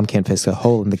win, Mom can't fix a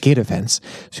hole in the gator fence,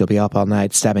 so you'll be up all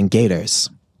night stabbing gators.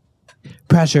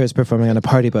 Pressure is performing on a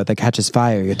party boat that catches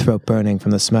fire, your throat burning from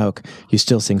the smoke. You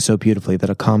still sing so beautifully that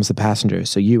it calms the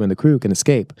passengers so you and the crew can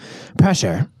escape.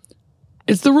 Pressure.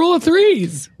 It's the rule of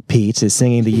 3s. Pete is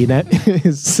singing the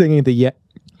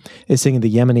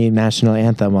Yemeni national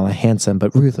anthem while a handsome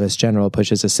but ruthless general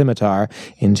pushes a scimitar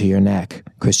into your neck.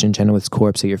 Christian Chenoweth's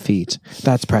corpse at your feet.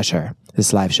 That's pressure.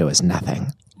 This live show is nothing.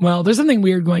 Well, there's something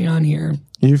weird going on here.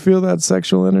 You feel that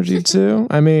sexual energy too?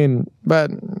 I mean,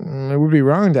 but it would be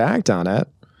wrong to act on it.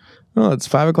 Well, it's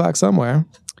 5 o'clock somewhere.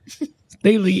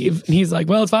 They leave. And he's like,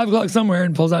 well, it's 5 o'clock somewhere,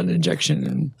 and pulls out an injection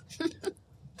and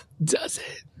does it.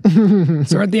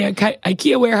 So we're at the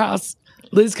IKEA warehouse.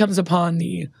 Liz comes upon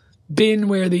the bin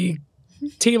where the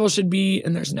table should be,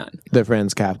 and there's none. Their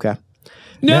friends Kafka.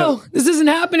 No, this isn't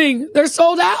happening. They're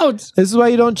sold out. This is why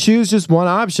you don't choose just one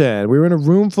option. We were in a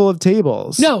room full of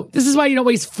tables. No, this is why you don't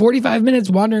waste 45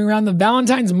 minutes wandering around the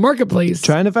Valentine's marketplace.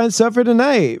 Trying to find stuff for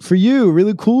tonight. For you,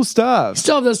 really cool stuff.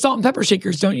 Still have those salt and pepper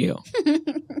shakers, don't you?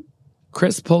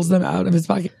 Chris pulls them out of his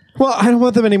pocket. Well, I don't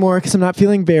want them anymore because I'm not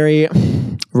feeling very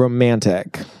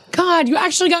romantic. God, you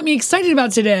actually got me excited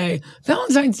about today.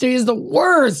 Valentine's Day is the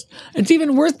worst. It's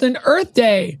even worse than Earth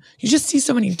Day. You just see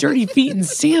so many dirty feet in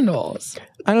sandals.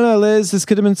 I don't know, Liz. This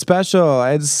could have been special.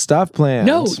 I had stuff planned.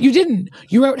 No, you didn't.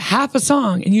 You wrote half a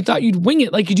song and you thought you'd wing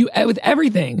it like you do with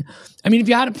everything. I mean, if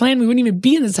you had a plan, we wouldn't even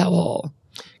be in this hellhole.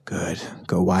 Good.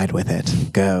 Go wide with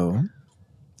it. Go.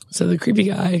 So the creepy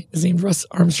guy is named Russ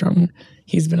Armstrong.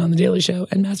 He's been on The Daily Show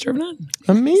and Master of None.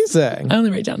 Amazing. I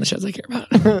only write down the shows I care about.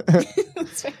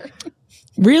 That's fair.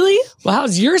 Really? Well,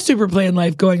 how's your super plan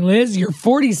life going, Liz? You're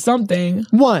 40-something.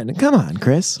 1. Come on,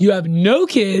 Chris. You have no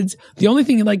kids. The only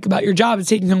thing you like about your job is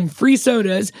taking home free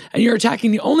sodas, and you're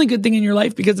attacking the only good thing in your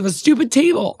life because of a stupid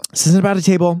table. This isn't about a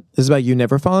table. This is about you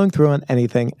never following through on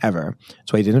anything ever.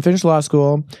 That's why you didn't finish law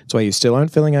school. That's why you still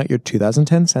aren't filling out your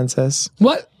 2010 census.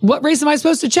 What race am I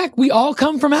supposed to check? We all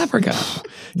come from Africa.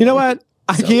 You know what?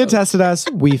 IKEA tested us.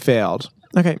 We failed.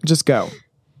 Okay, just go.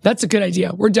 That's a good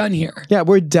idea. We're done here. Yeah,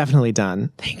 we're definitely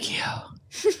done. Thank you.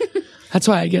 That's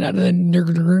why I get out of the in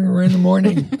the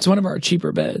morning. It's one of our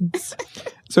cheaper beds.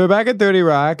 So we're back at 30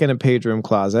 Rock in a page room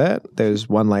closet. There's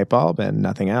one light bulb and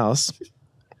nothing else.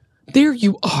 There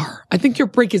you are. I think your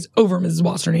break is over, Mrs.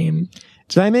 What's her name?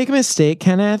 Did I make a mistake,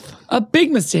 Kenneth? A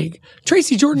big mistake.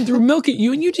 Tracy Jordan threw milk at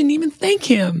you and you didn't even thank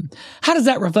him. How does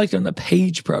that reflect on the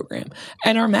Page program?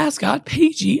 And our mascot,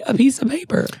 Pagey, a piece of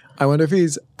paper. I wonder if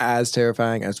he's as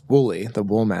terrifying as Wooly, the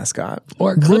wool mascot.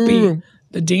 Or Clippy,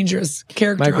 the dangerous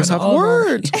character Microsoft on all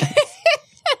Word.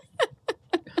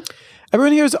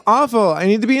 Everyone here is awful. I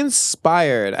need to be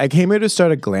inspired. I came here to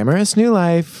start a glamorous new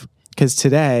life. Because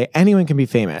today, anyone can be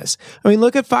famous. I mean,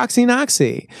 look at Foxy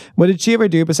Noxy. What did she ever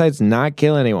do besides not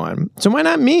kill anyone? So why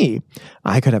not me?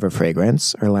 I could have a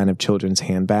fragrance, or a line of children's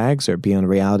handbags, or be on a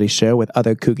reality show with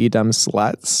other kooky dumb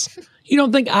sluts. You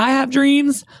don't think I have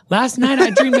dreams? Last night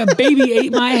I dreamed a baby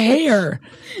ate my hair.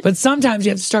 But sometimes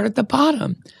you have to start at the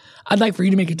bottom. I'd like for you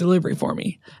to make a delivery for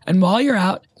me. And while you're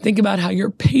out, think about how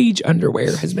your Page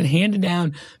underwear has been handed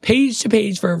down page to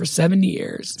page for over 70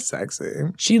 years. Sexy.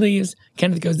 She leaves.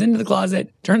 Kenneth goes into the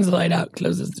closet, turns the light out,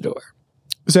 closes the door.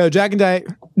 So Jack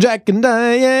and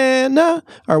Diana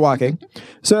are walking.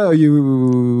 So do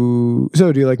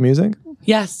you like music?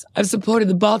 Yes, I've supported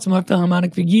the Baltimore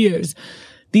Philharmonic for years.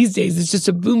 These days, it's just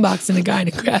a boombox and a guy in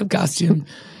a crab costume.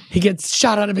 He gets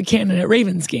shot out of a cannon at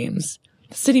Ravens games.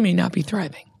 The city may not be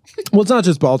thriving. Well, it's not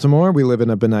just Baltimore. We live in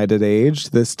a benighted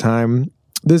age. The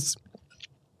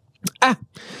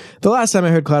last time I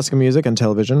heard classical music on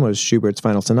television was Schubert's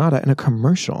Final Sonata in a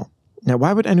commercial. Now,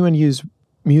 why would anyone use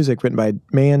music written by a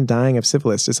man dying of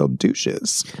syphilis to sell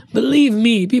douches? Believe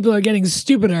me, people are getting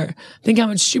stupider. Think how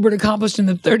much Schubert accomplished in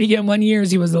the 31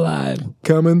 years he was alive.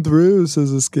 Coming through,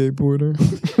 says a skateboarder.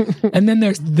 And then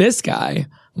there's this guy.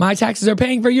 My taxes are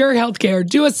paying for your health care.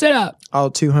 Do a sit-up.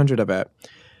 All 200 of it.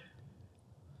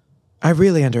 I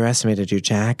really underestimated you,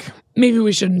 Jack. Maybe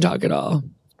we shouldn't talk at all.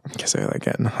 Guess I like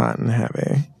getting hot and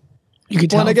heavy. You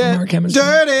could tell Wanna from get our chemistry.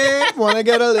 dirty, wanna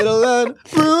get a little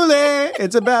unruly.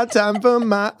 It's about time for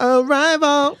my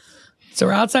arrival. So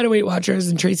we're outside of Weight Watchers,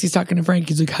 and Tracy's talking to Frank.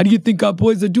 He's like, how do you think our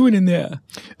boys are doing in there?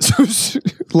 So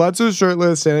lots of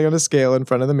shirtless standing on a scale in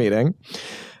front of the meeting.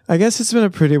 I guess it's been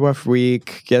a pretty rough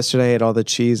week. Yesterday I ate all the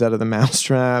cheese out of the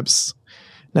mousetraps.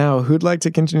 Now, who'd like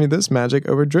to continue this magic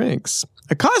over drinks?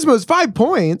 A Cosmos 5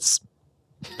 points.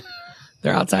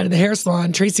 They're outside of the hair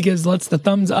salon. Tracy gives Lutz the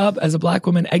thumbs up as a black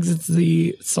woman exits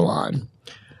the salon.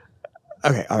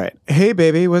 Okay, all right. Hey,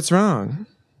 baby, what's wrong?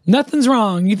 Nothing's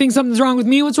wrong. You think something's wrong with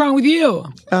me? What's wrong with you?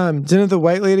 Didn't the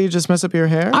white lady just mess up your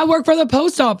hair? I work for the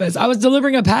post office. I was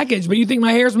delivering a package, but you think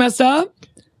my hair's messed up?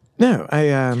 No,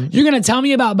 You're going to tell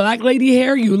me about black lady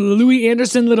hair, you Louis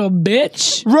Anderson little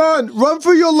bitch? Run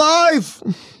for your life!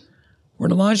 We're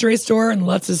in a lingerie store, and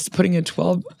Lutz is putting a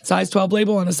size 12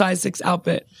 label on a size 6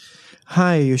 outfit.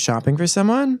 Hi, are you shopping for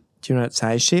someone? Do you know what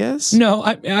size she is? No,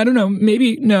 I don't know.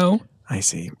 Maybe, no. I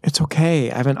see. It's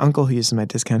okay. I have an uncle who uses my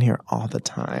discount here all the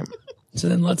time. So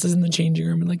then Lutz is in the changing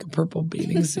room in like a purple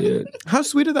bathing suit. How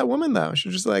sweet of that woman, though.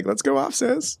 She's just like, let's go off,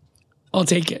 sis. I'll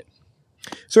take it.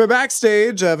 So we're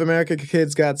backstage of America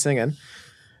Kids Got Singing.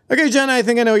 Okay, Jenna, I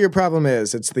think I know what your problem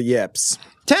is. It's the yips.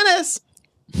 Tennis!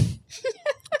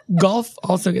 Golf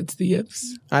also gets the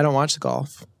yips. I don't watch the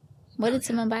golf. What did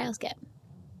Simone Biles get?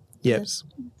 Yips.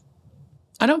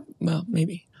 Well,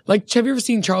 maybe. Like, have you ever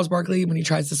seen Charles Barkley when he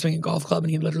tries to swing a golf club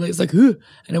and he literally is like, and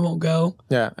it won't go?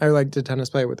 Yeah, I like to tennis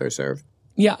play with their serve.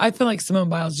 Yeah, I feel like Simone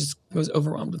Biles just was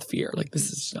overwhelmed with fear. Like, this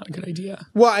is just not a good idea.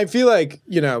 Well, I feel like,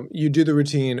 you do the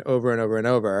routine over and over and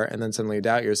over, and then suddenly you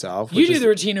doubt yourself. You do the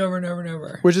routine over and over and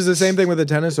over. Which is the same thing with a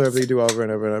tennis serve that you do over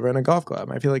and over and over in a golf club.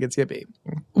 I feel like it's yippy.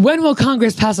 When will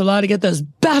Congress pass a law to get those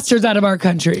bastards out of our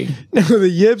country? No, the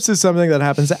yips is something that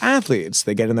happens to athletes.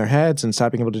 They get in their heads and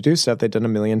stop being able to do stuff they've done a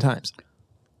million times.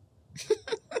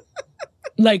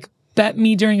 Like, bet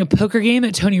me during a poker game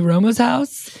at Tony Romo's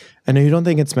house? I know you don't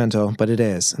think it's mental, but it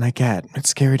is. And I get it's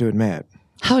scary to admit.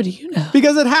 How do you know?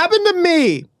 Because it happened to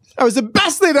me. I was the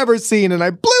best they'd ever seen, and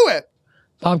I blew it.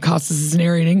 Bob Costas is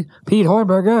narrating. Pete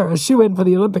Hornberger, a shoe-in for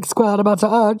the Olympic squad about to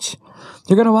arch.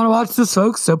 You're going to want to watch this,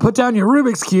 folks, so put down your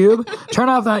Rubik's Cube, turn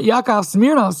off that Yakov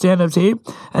Smirnoff stand-up tape,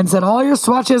 and set all your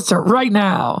swatches to right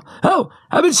now. Oh,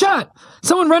 I've been shot.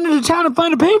 Someone run into town and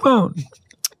find a payphone.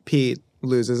 Pete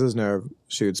loses his nerve,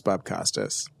 shoots Bob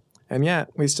Costas. And yet,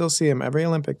 we still see him every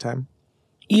Olympic time.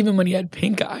 Even when he had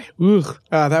pink eye. Ugh.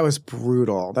 That was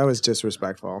brutal. That was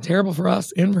disrespectful. Terrible for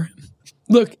us and for him.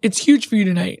 Look, it's huge for you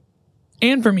tonight.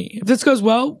 And for me. If this goes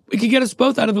well, it could get us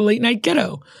both out of the late night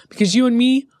ghetto. Because you and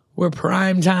me, we're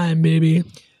prime time, baby.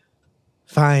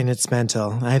 Fine, it's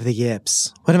mental. I have the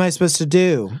yips. What am I supposed to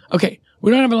do? Okay,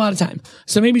 we don't have a lot of time.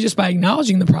 So maybe just by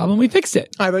acknowledging the problem, we fix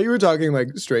it. I thought you were talking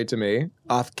like straight to me,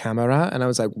 off camera. And I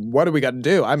was like, what do we got to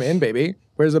do? I'm in, baby.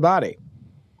 Where's the body?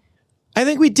 I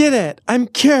think we did it. I'm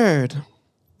cured.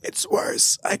 It's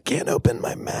worse. I can't open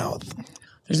my mouth.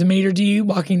 There's a maitre d'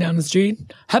 walking down the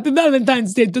street. Happy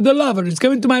Valentine's Day to the lovers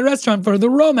coming to my restaurant for the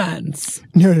romance.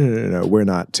 No. We're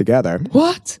not together.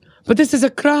 What? But this is a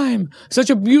crime. Such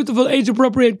a beautiful,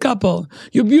 age-appropriate couple.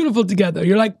 You're beautiful together.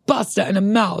 You're like pasta and a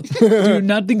mouth. Do you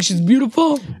not think she's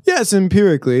beautiful? Yes,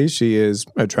 empirically, she is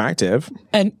attractive.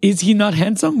 And is he not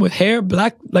handsome with hair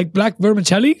black like black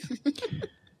vermicelli?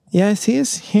 Yes, he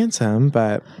is handsome,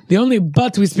 but... The only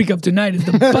butt we speak of tonight is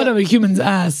the butt of a human's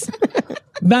ass.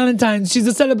 Valentine's, she's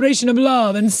a celebration of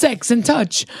love and sex and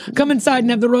touch. Come inside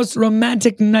and have the most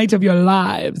romantic night of your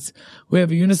lives. We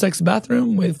have a unisex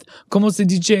bathroom with como se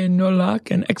dice no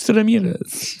lock and extra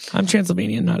mirrors. I'm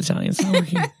Transylvanian, not Italian. It's not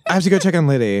working. I have to go check on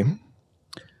Liddy.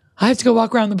 I have to go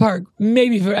walk around the park,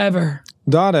 maybe forever.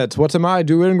 Darn it, what am I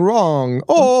doing wrong?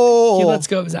 Oh! He lets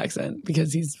go of his accent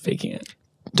because he's faking it.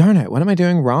 Darn it, what am I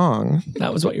doing wrong?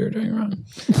 That was what you were doing wrong.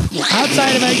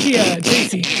 Outside of IKEA,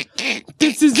 Tracy.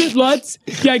 This is it, Lutz.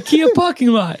 The IKEA parking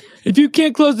lot. If you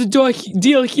can't close the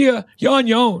deal here, you're on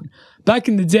your own. Back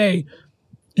in the day,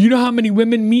 you know how many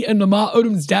women me and Lamar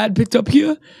Odom's dad picked up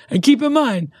here? And keep in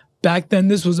mind, back then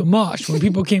this was a marsh when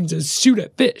people came to shoot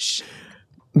at fish.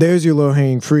 There's your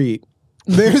low-hanging fruit.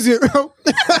 There's your...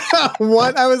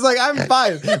 What? I was like, I'm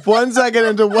 5. 1 second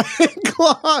into White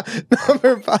Claw.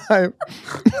 Number 5.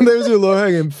 There's your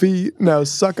low-hanging feet. Now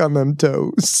suck on them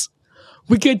toes.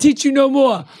 We can teach you no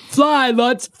more. Fly,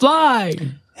 Lutz, fly.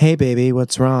 Hey, baby,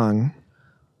 what's wrong?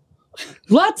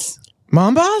 Lutz?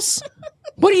 Mom boss?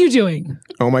 What are you doing?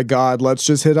 Oh my God, let's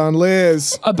just hit on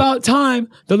Liz. About time.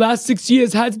 The last 6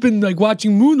 years has been like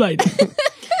watching Moonlight.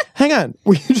 Hang on,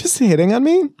 were you just hitting on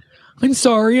me? I'm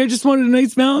sorry, I just wanted a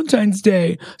nice Valentine's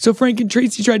Day. So Frank and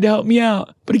Tracy tried to help me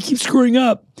out, but he keeps screwing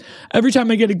up. Every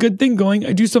time I get a good thing going,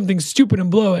 I do something stupid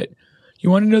and blow it. You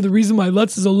want to know the reason why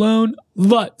Lutz is alone?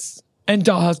 Lutz and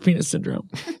dollhouse penis syndrome.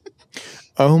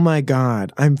 Oh my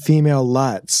God, I'm female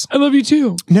Lutz. I love you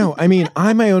too. No, I mean,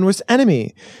 I'm my own worst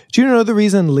enemy. Do you know the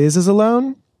reason Liz is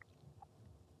alone?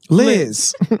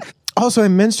 Liz. Also, I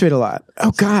menstruate a lot.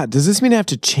 Oh God, does this mean I have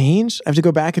to change? I have to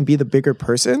go back and be the bigger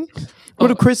person? What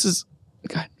if Chris is...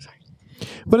 God, sorry.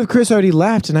 What if Chris already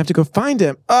left and I have to go find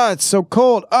him? Oh, it's so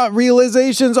cold.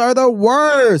 Realizations are the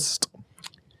worst.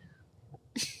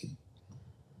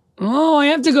 Oh, I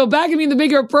have to go back and be the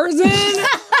bigger person?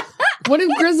 What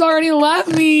if Chris already left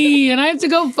me and I have to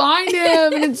go find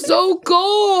him and it's so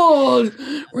cold?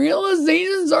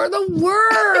 Realizations are the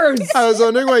worst. I was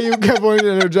wondering why you kept wanting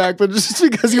to interject, but just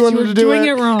because you wanted to do doing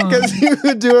it wrong. Because you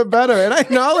could do it better, and I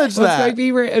acknowledge that. That's my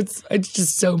favorite. It's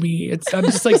just so me. I'm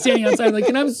just like standing outside like,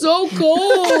 and I'm so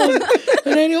cold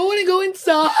and I don't want to go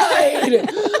inside.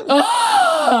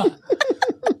 Ah!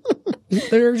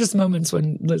 There are just moments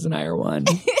when Liz and I are one.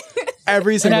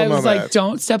 Every single moment. And I was like,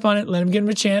 don't step on it. Let him give him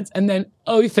a chance. And then,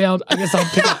 he failed. I guess I'll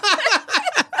pick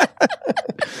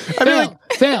it up.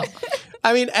 Fail.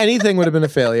 I mean, anything would have been a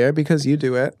failure because you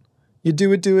do it. You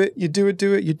do it. You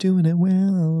You're doing it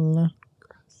well.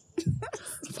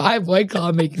 5 White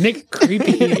Claw make Nick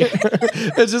creepy.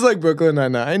 It's just like Brooklyn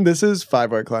Nine-Nine. This is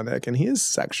 5 White Claw Nick, and he is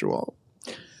sexual.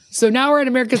 So now we're at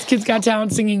America's Kids Got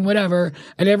Talent singing whatever,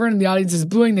 and everyone in the audience is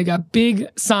booing. They got big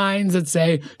signs that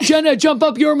say, Jenna, jump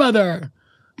up your mother.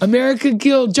 America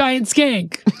killed giant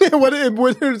skank. what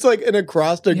it's like an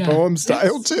acrostic poem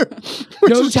style, too.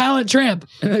 No talent tramp.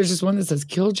 And there's just one that says,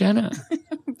 kill Jenna.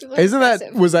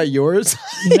 Was that yours?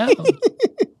 No.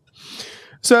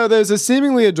 So there's a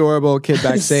seemingly adorable kid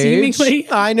backstage.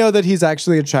 Seemingly? I know that he's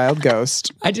actually a child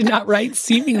ghost. I did not write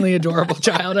seemingly adorable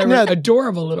child. I wrote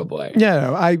adorable little boy. Yeah,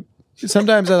 no,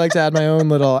 sometimes I like to add my own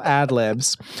little ad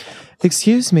libs.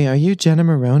 Excuse me, are you Jenna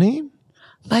Maroney?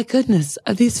 My goodness,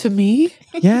 are these for me?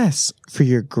 Yes, for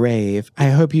your grave. I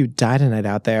hope you die tonight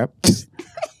out there.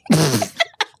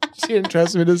 She didn't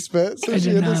trust me to spit, so I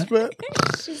she did had to not. spit.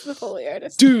 She's the Foley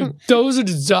artist. Dude, those are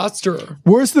disaster.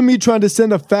 Worse than me trying to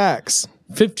send a fax.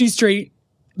 50 straight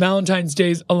Valentine's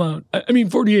days alone. I mean,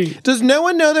 48. Does no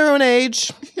one know their own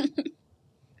age?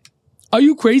 Are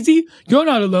you crazy? You're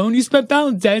not alone. You spent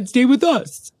Valentine's Day with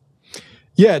us.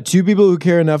 Yeah, two people who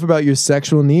care enough about your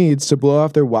sexual needs to blow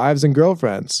off their wives and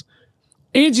girlfriends.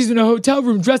 Angie's in a hotel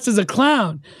room dressed as a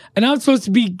clown, and I'm supposed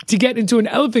to get into an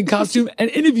elephant costume and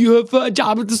interview her for a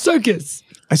job at the circus.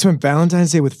 I spent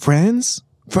Valentine's Day with friends?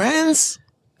 Friends?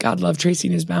 God love Tracy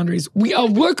and his boundaries. We are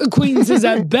work acquaintances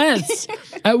at best.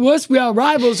 At worst, we are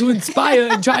rivals who inspire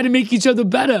and try to make each other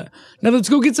better. Now let's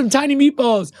go get some tiny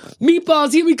meatballs.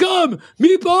 Meatballs, here we come.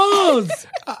 Meatballs.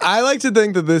 I like to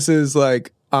think that this is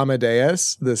like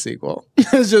Amadeus, the sequel.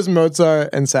 It's just Mozart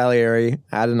and Salieri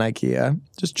at an IKEA,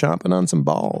 just chomping on some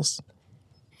balls.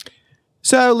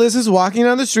 So Liz is walking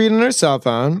down the street on her cell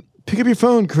phone. Pick up your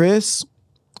phone, Chris.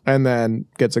 And then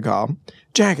gets a call.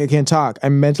 Jack, I can't talk.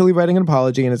 I'm mentally writing an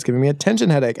apology and it's giving me a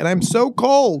tension headache and I'm so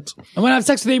cold. I want to have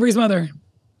sex with Avery's mother.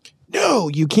 No,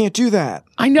 you can't do that.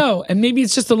 I know, and maybe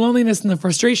it's just the loneliness and the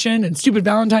frustration and stupid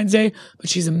Valentine's Day, but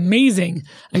she's amazing.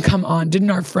 And come on, didn't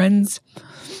our friends,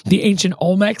 the ancient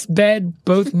Olmecs, bed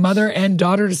both mother and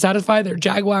daughter to satisfy their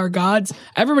jaguar gods?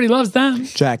 Everybody loves them.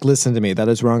 Jack, listen to me. That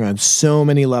is wrong on so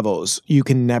many levels. You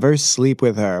can never sleep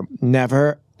with her.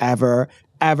 Never, ever,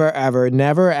 ever, ever,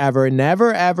 never, ever,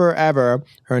 never, ever, ever.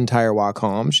 Her entire walk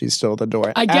home, she's still at the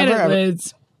door. I get Ever, it, ever.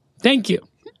 Liz. Thank you.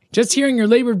 Just hearing your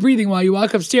labored breathing while you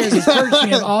walk upstairs has purged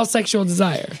me of all sexual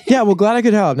desire. Yeah, well, glad I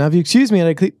could help. Now, if you excuse me,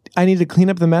 I need to clean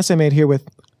up the mess I made here with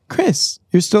Chris.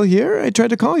 You're still here? I tried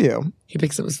to call you. He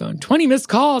picks up his phone. 20 missed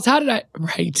calls. How did I?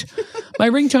 Right. My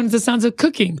ringtone is the sounds of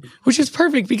cooking, which is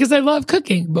perfect because I love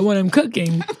cooking. But when I'm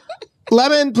cooking,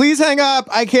 Lemon, please hang up.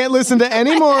 I can't listen to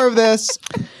any more of this.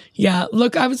 yeah,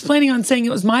 look, I was planning on saying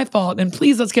it was my fault and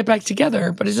please let's get back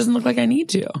together, but it doesn't look like I need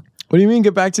to. What do you mean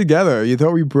get back together? You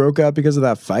thought we broke up because of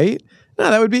that fight? No,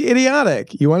 that would be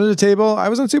idiotic. You wanted a table. I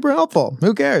wasn't super helpful.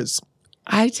 Who cares?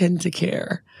 I tend to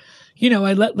care. You know,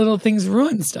 I let little things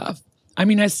ruin stuff. I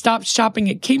mean, I stopped shopping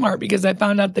at Kmart because I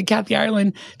found out that Kathy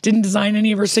Ireland didn't design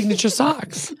any of her signature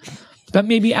socks. But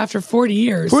maybe after 40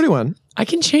 years, 41. I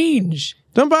can change.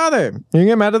 Don't bother. You can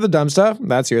get mad at the dumb stuff.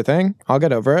 That's your thing. I'll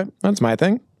get over it. That's my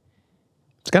thing.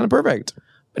 It's kind of perfect.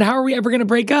 But how are we ever going to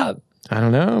break up? I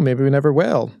don't know. Maybe we never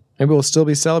will. Maybe we'll still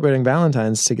be celebrating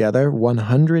Valentine's together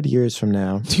 100 years from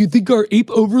now. Do you think our ape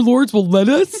overlords will let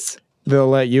us? They'll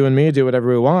let you and me do whatever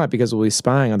we want because we'll be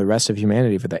spying on the rest of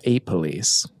humanity for the ape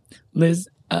police. Liz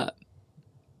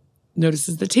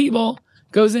notices the table,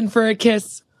 goes in for a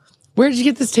kiss. Where did you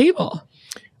get this table?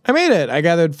 I made it. I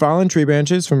gathered fallen tree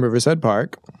branches from Riverside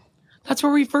Park. That's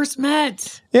where we first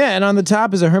met. Yeah, and on the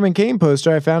top is a Herman Cain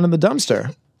poster I found in the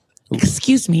dumpster.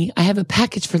 Excuse me, I have a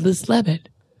package for Liz Levitt.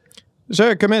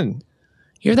 Sure, come in.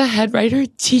 You're the head writer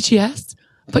at TGS,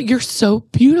 but you're so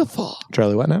beautiful.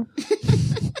 Charlie, what now?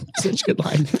 Such a good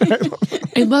line.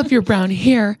 I love your brown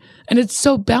hair, and it's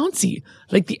so bouncy,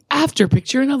 like the after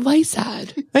picture in a lice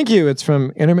ad. Thank you. It's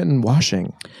from Intermittent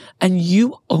Washing. And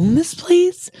you own this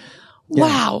place? Yeah.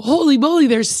 Wow, holy moly,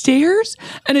 there's stairs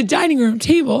and a dining room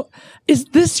table. Is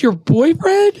this your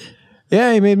boyfriend?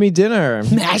 Yeah, he made me dinner.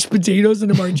 Mashed potatoes in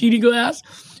a martini glass?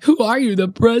 Who are you, the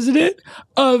president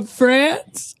of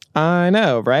France? I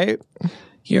know, right?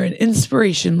 You're an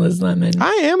inspiration, Liz Lemon.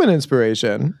 I am an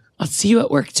inspiration. I'll see you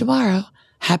at work tomorrow.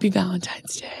 Happy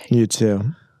Valentine's Day. You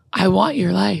too. I want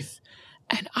your life,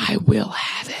 and I will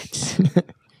have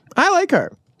it. I like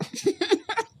her.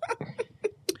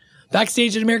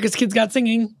 Backstage at America's Kids Got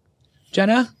Singing.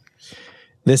 Jenna?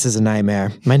 This is a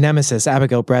nightmare. My nemesis,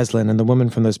 Abigail Breslin, and the woman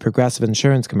from those Progressive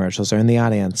insurance commercials are in the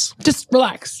audience. Just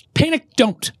relax. Panic,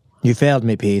 don't. You failed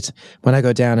me, Pete. When I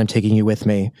go down, I'm taking you with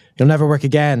me. You'll never work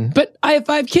again. But I have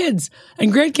 5 kids,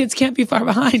 and grandkids can't be far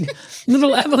behind.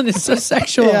 Little Evelyn is so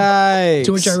sexual. Yikes.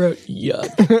 To which I wrote,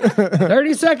 yuck.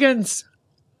 30 seconds.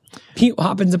 Pete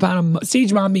Hoppins about a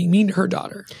stage mom being mean to her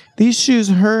daughter. These shoes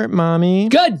hurt, Mommy.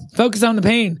 Good. Focus on the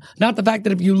pain, not the fact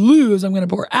that if you lose, I'm going to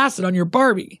pour acid on your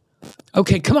Barbie.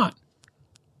 Okay, come on.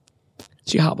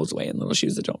 She hobbles away in little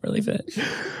shoes that don't really fit.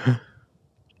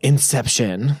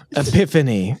 Inception.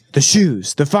 Epiphany. The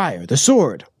shoes. The fire. The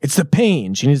sword. It's the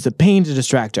pain. She needs the pain to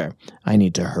distract her. I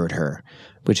need to hurt her.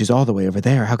 But she's all the way over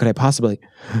there. How could I possibly...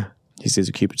 He sees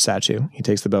a Cupid statue. He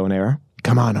takes the bow and arrow.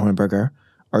 Come on, Hornberger.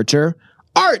 Archer.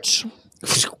 Arch!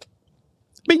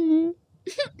 Bing!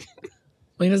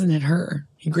 Well, he doesn't hit her.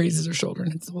 He grazes her shoulder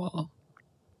and hits the wall.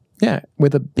 Yeah,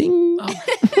 with a bing. Oh.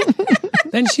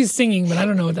 Then she's singing, but I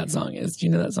don't know what that song is. Do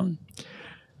you know that song?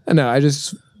 No, I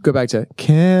just Go back to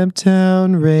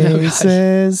Camptown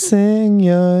Races, sing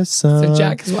your song. So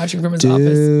Jack is watching from his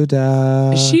office.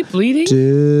 Doo-dah, Is she bleeding?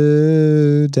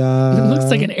 doo-dah. It looks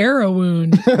like an arrow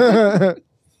wound.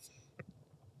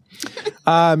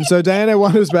 So Diana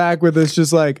wanders back with this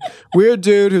just like weird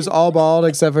dude who's all bald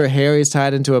except for hair he's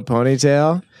tied into a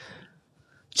ponytail.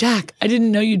 Jack, I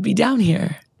didn't know you'd be down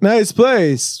here. Nice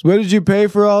place. What did you pay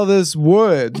for all this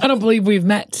wood? I don't believe we've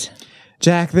met.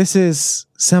 Jack, this is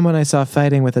someone I saw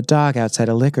fighting with a dog outside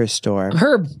a liquor store.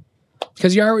 Herb,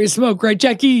 because you already smoke, right,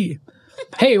 Jackie?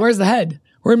 Hey, where's the head?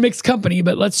 We're in mixed company,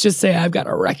 but let's just say I've got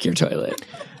to wreck your toilet.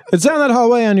 It's down that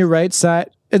hallway on your right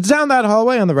side. It's down that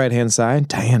hallway on the right-hand side.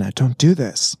 Diana, don't do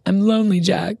this. I'm lonely,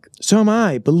 Jack. So am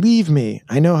I. Believe me.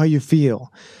 I know how you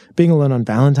feel. Being alone on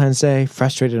Valentine's Day,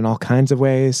 frustrated in all kinds of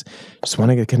ways, just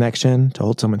wanting a connection, to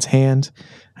hold someone's hand,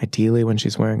 ideally when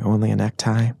she's wearing only a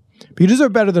necktie. But you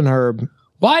deserve better than Herb.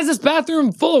 Why is this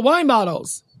bathroom full of wine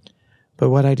bottles? But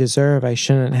what I deserve, I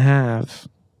shouldn't have.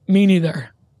 Me neither.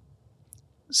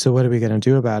 So what are we going to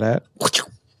do about it?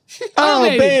 Oh,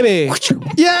 baby.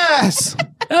 Yes.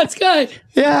 That's good.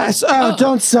 Yes. Oh,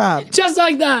 don't stop. Just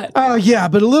like that. Oh, yeah,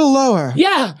 but a little lower.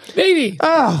 Yeah, baby.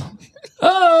 Oh.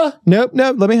 Nope.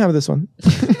 Let me have this one.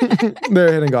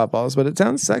 They're hitting golf balls, but it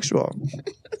sounds sexual.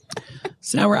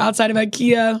 So now we're outside of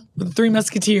IKEA with the three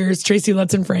musketeers, Tracy,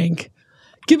 Lutz, and Frank.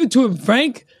 Give it to him,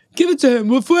 Frank. Give it to him.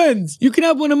 We're friends. You can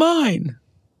have one of mine.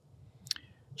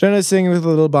 Jenna's singing with a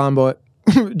little blonde boy.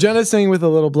 Jenna's singing with a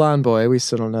little blonde boy. We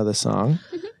still don't know the song.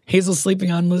 Hazel's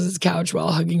sleeping on Liz's couch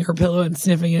while hugging her pillow and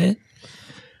sniffing it.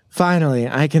 Finally,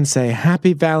 I can say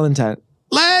happy Valentine.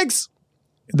 Legs!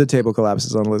 The table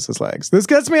collapses on Liz's legs. This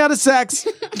gets me out of sex.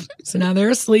 So now they're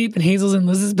asleep and Hazel's in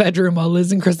Liz's bedroom while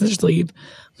Liz and Kristen sleep.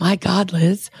 My God,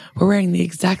 Liz, we're wearing the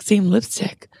exact same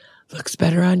lipstick. Looks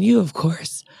better on you, of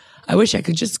course. I wish I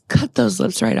could just cut those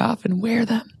lips right off and wear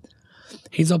them.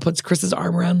 Hazel puts Chris's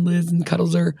arm around Liz and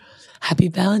cuddles her. Happy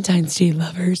Valentine's Day,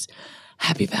 lovers.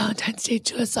 Happy Valentine's Day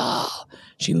to us all.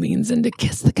 She leans in to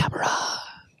kiss the camera.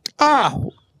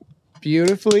 Oh,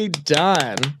 beautifully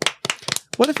done.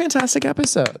 What a fantastic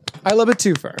episode. I love a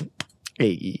twofer.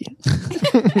 Hey.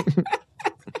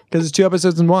 Because it's 2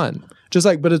 episodes in one. Just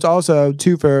like, but it's also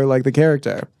twofer like the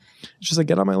character. It's just like,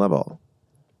 get on my level.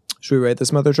 Should we rate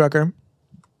this mother trucker?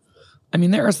 I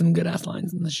mean, there are some good ass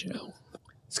lines in the show.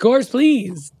 Scores,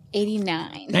 please.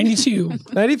 89. 92.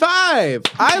 95.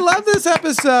 I love this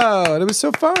episode. It was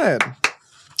so fun.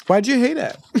 Why'd you hate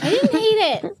it? I didn't hate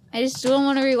it. I just don't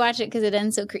want to rewatch it because it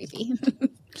ends so creepy.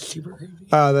 Super creepy.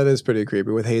 Oh, that is pretty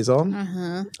creepy with Hazel.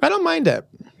 I don't mind it.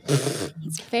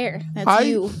 It's fair. That's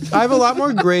you. I have a lot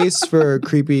more grace for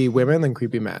creepy women than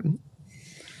creepy men.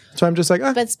 So I'm just like,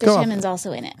 But Spishemman's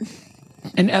also in it.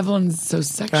 And Evelyn's so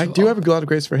sexual. I do have a lot of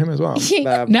grace for him as well.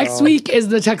 Next week is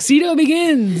The Tuxedo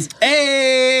Begins.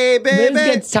 Hey, baby! Liz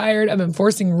gets tired of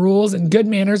enforcing rules and good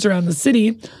manners around the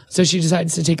city, so she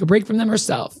decides to take a break from them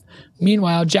herself.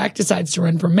 Meanwhile, Jack decides to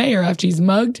run for mayor after he's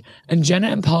mugged, and Jenna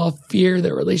and Paul fear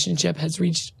their relationship has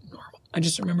reached normal. I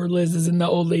just remember Liz is in the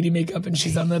old lady makeup and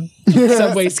she's on the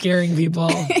subway scaring people.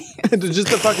 Just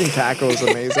the fucking cackle is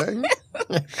amazing.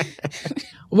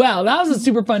 Well, that was a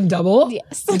super fun double.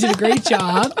 Yes. You did a great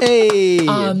job. Hey.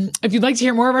 If you'd like to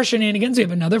hear more of our shenanigans, we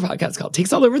have another podcast called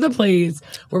Takes All Over the Place,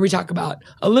 where we talk about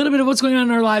a little bit of what's going on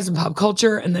in our lives and pop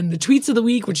culture, and then the tweets of the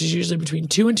week, which is usually between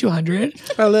 2 and 200.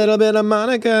 A little bit of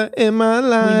Monica in my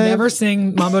life. We never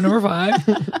sing Mambo number 5.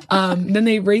 Then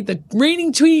they rate the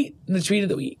reigning tweet and the tweet of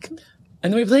the week.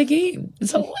 And then we play a game.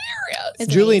 It's hilarious.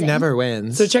 It's Julie amazing. never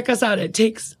wins. So check us out at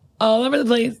Takes All Over the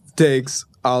Place. Takes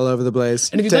all over the place.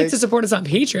 And if you'd like to support us on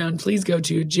Patreon, please go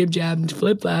to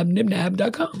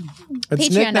jibjabfliplabnibnab.com.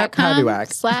 It's knick-knack, paddywhack.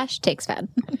 Patreon.com/takesfab.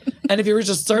 And if you reach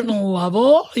a certain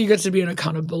level, you get to be an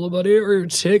accountability or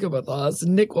take up with us.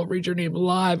 Nick will read your name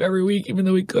live every week, even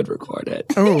though we could record it.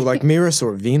 Oh, like Mira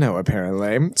Sorvino,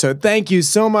 apparently. So thank you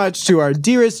so much to our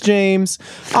dearest James,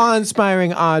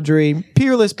 awe-inspiring Audrey,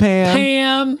 peerless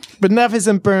Pam,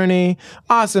 beneficent Bernie,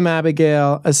 awesome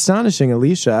Abigail, astonishing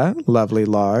Alicia, lovely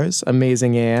Lars,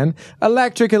 amazing Anne,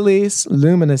 electric Elise,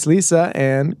 luminous Lisa,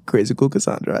 and crazy cool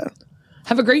Cassandra.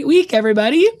 Have a great week,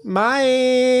 everybody.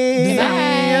 Bye.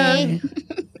 Bye.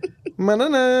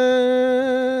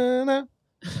 Ma-na-na-na.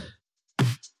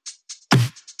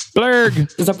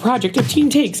 Blurg is a project of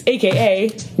Team Takes, a.k.a.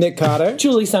 Nick Cotter,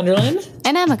 Julie Sunderland,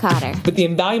 And Emma Cotter. with the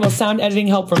invaluable sound editing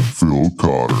help from Phil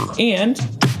Cotter. and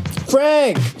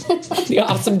Frank. the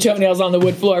awesome toenails on the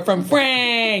wood floor from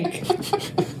Frank.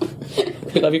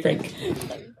 We love you, Frank.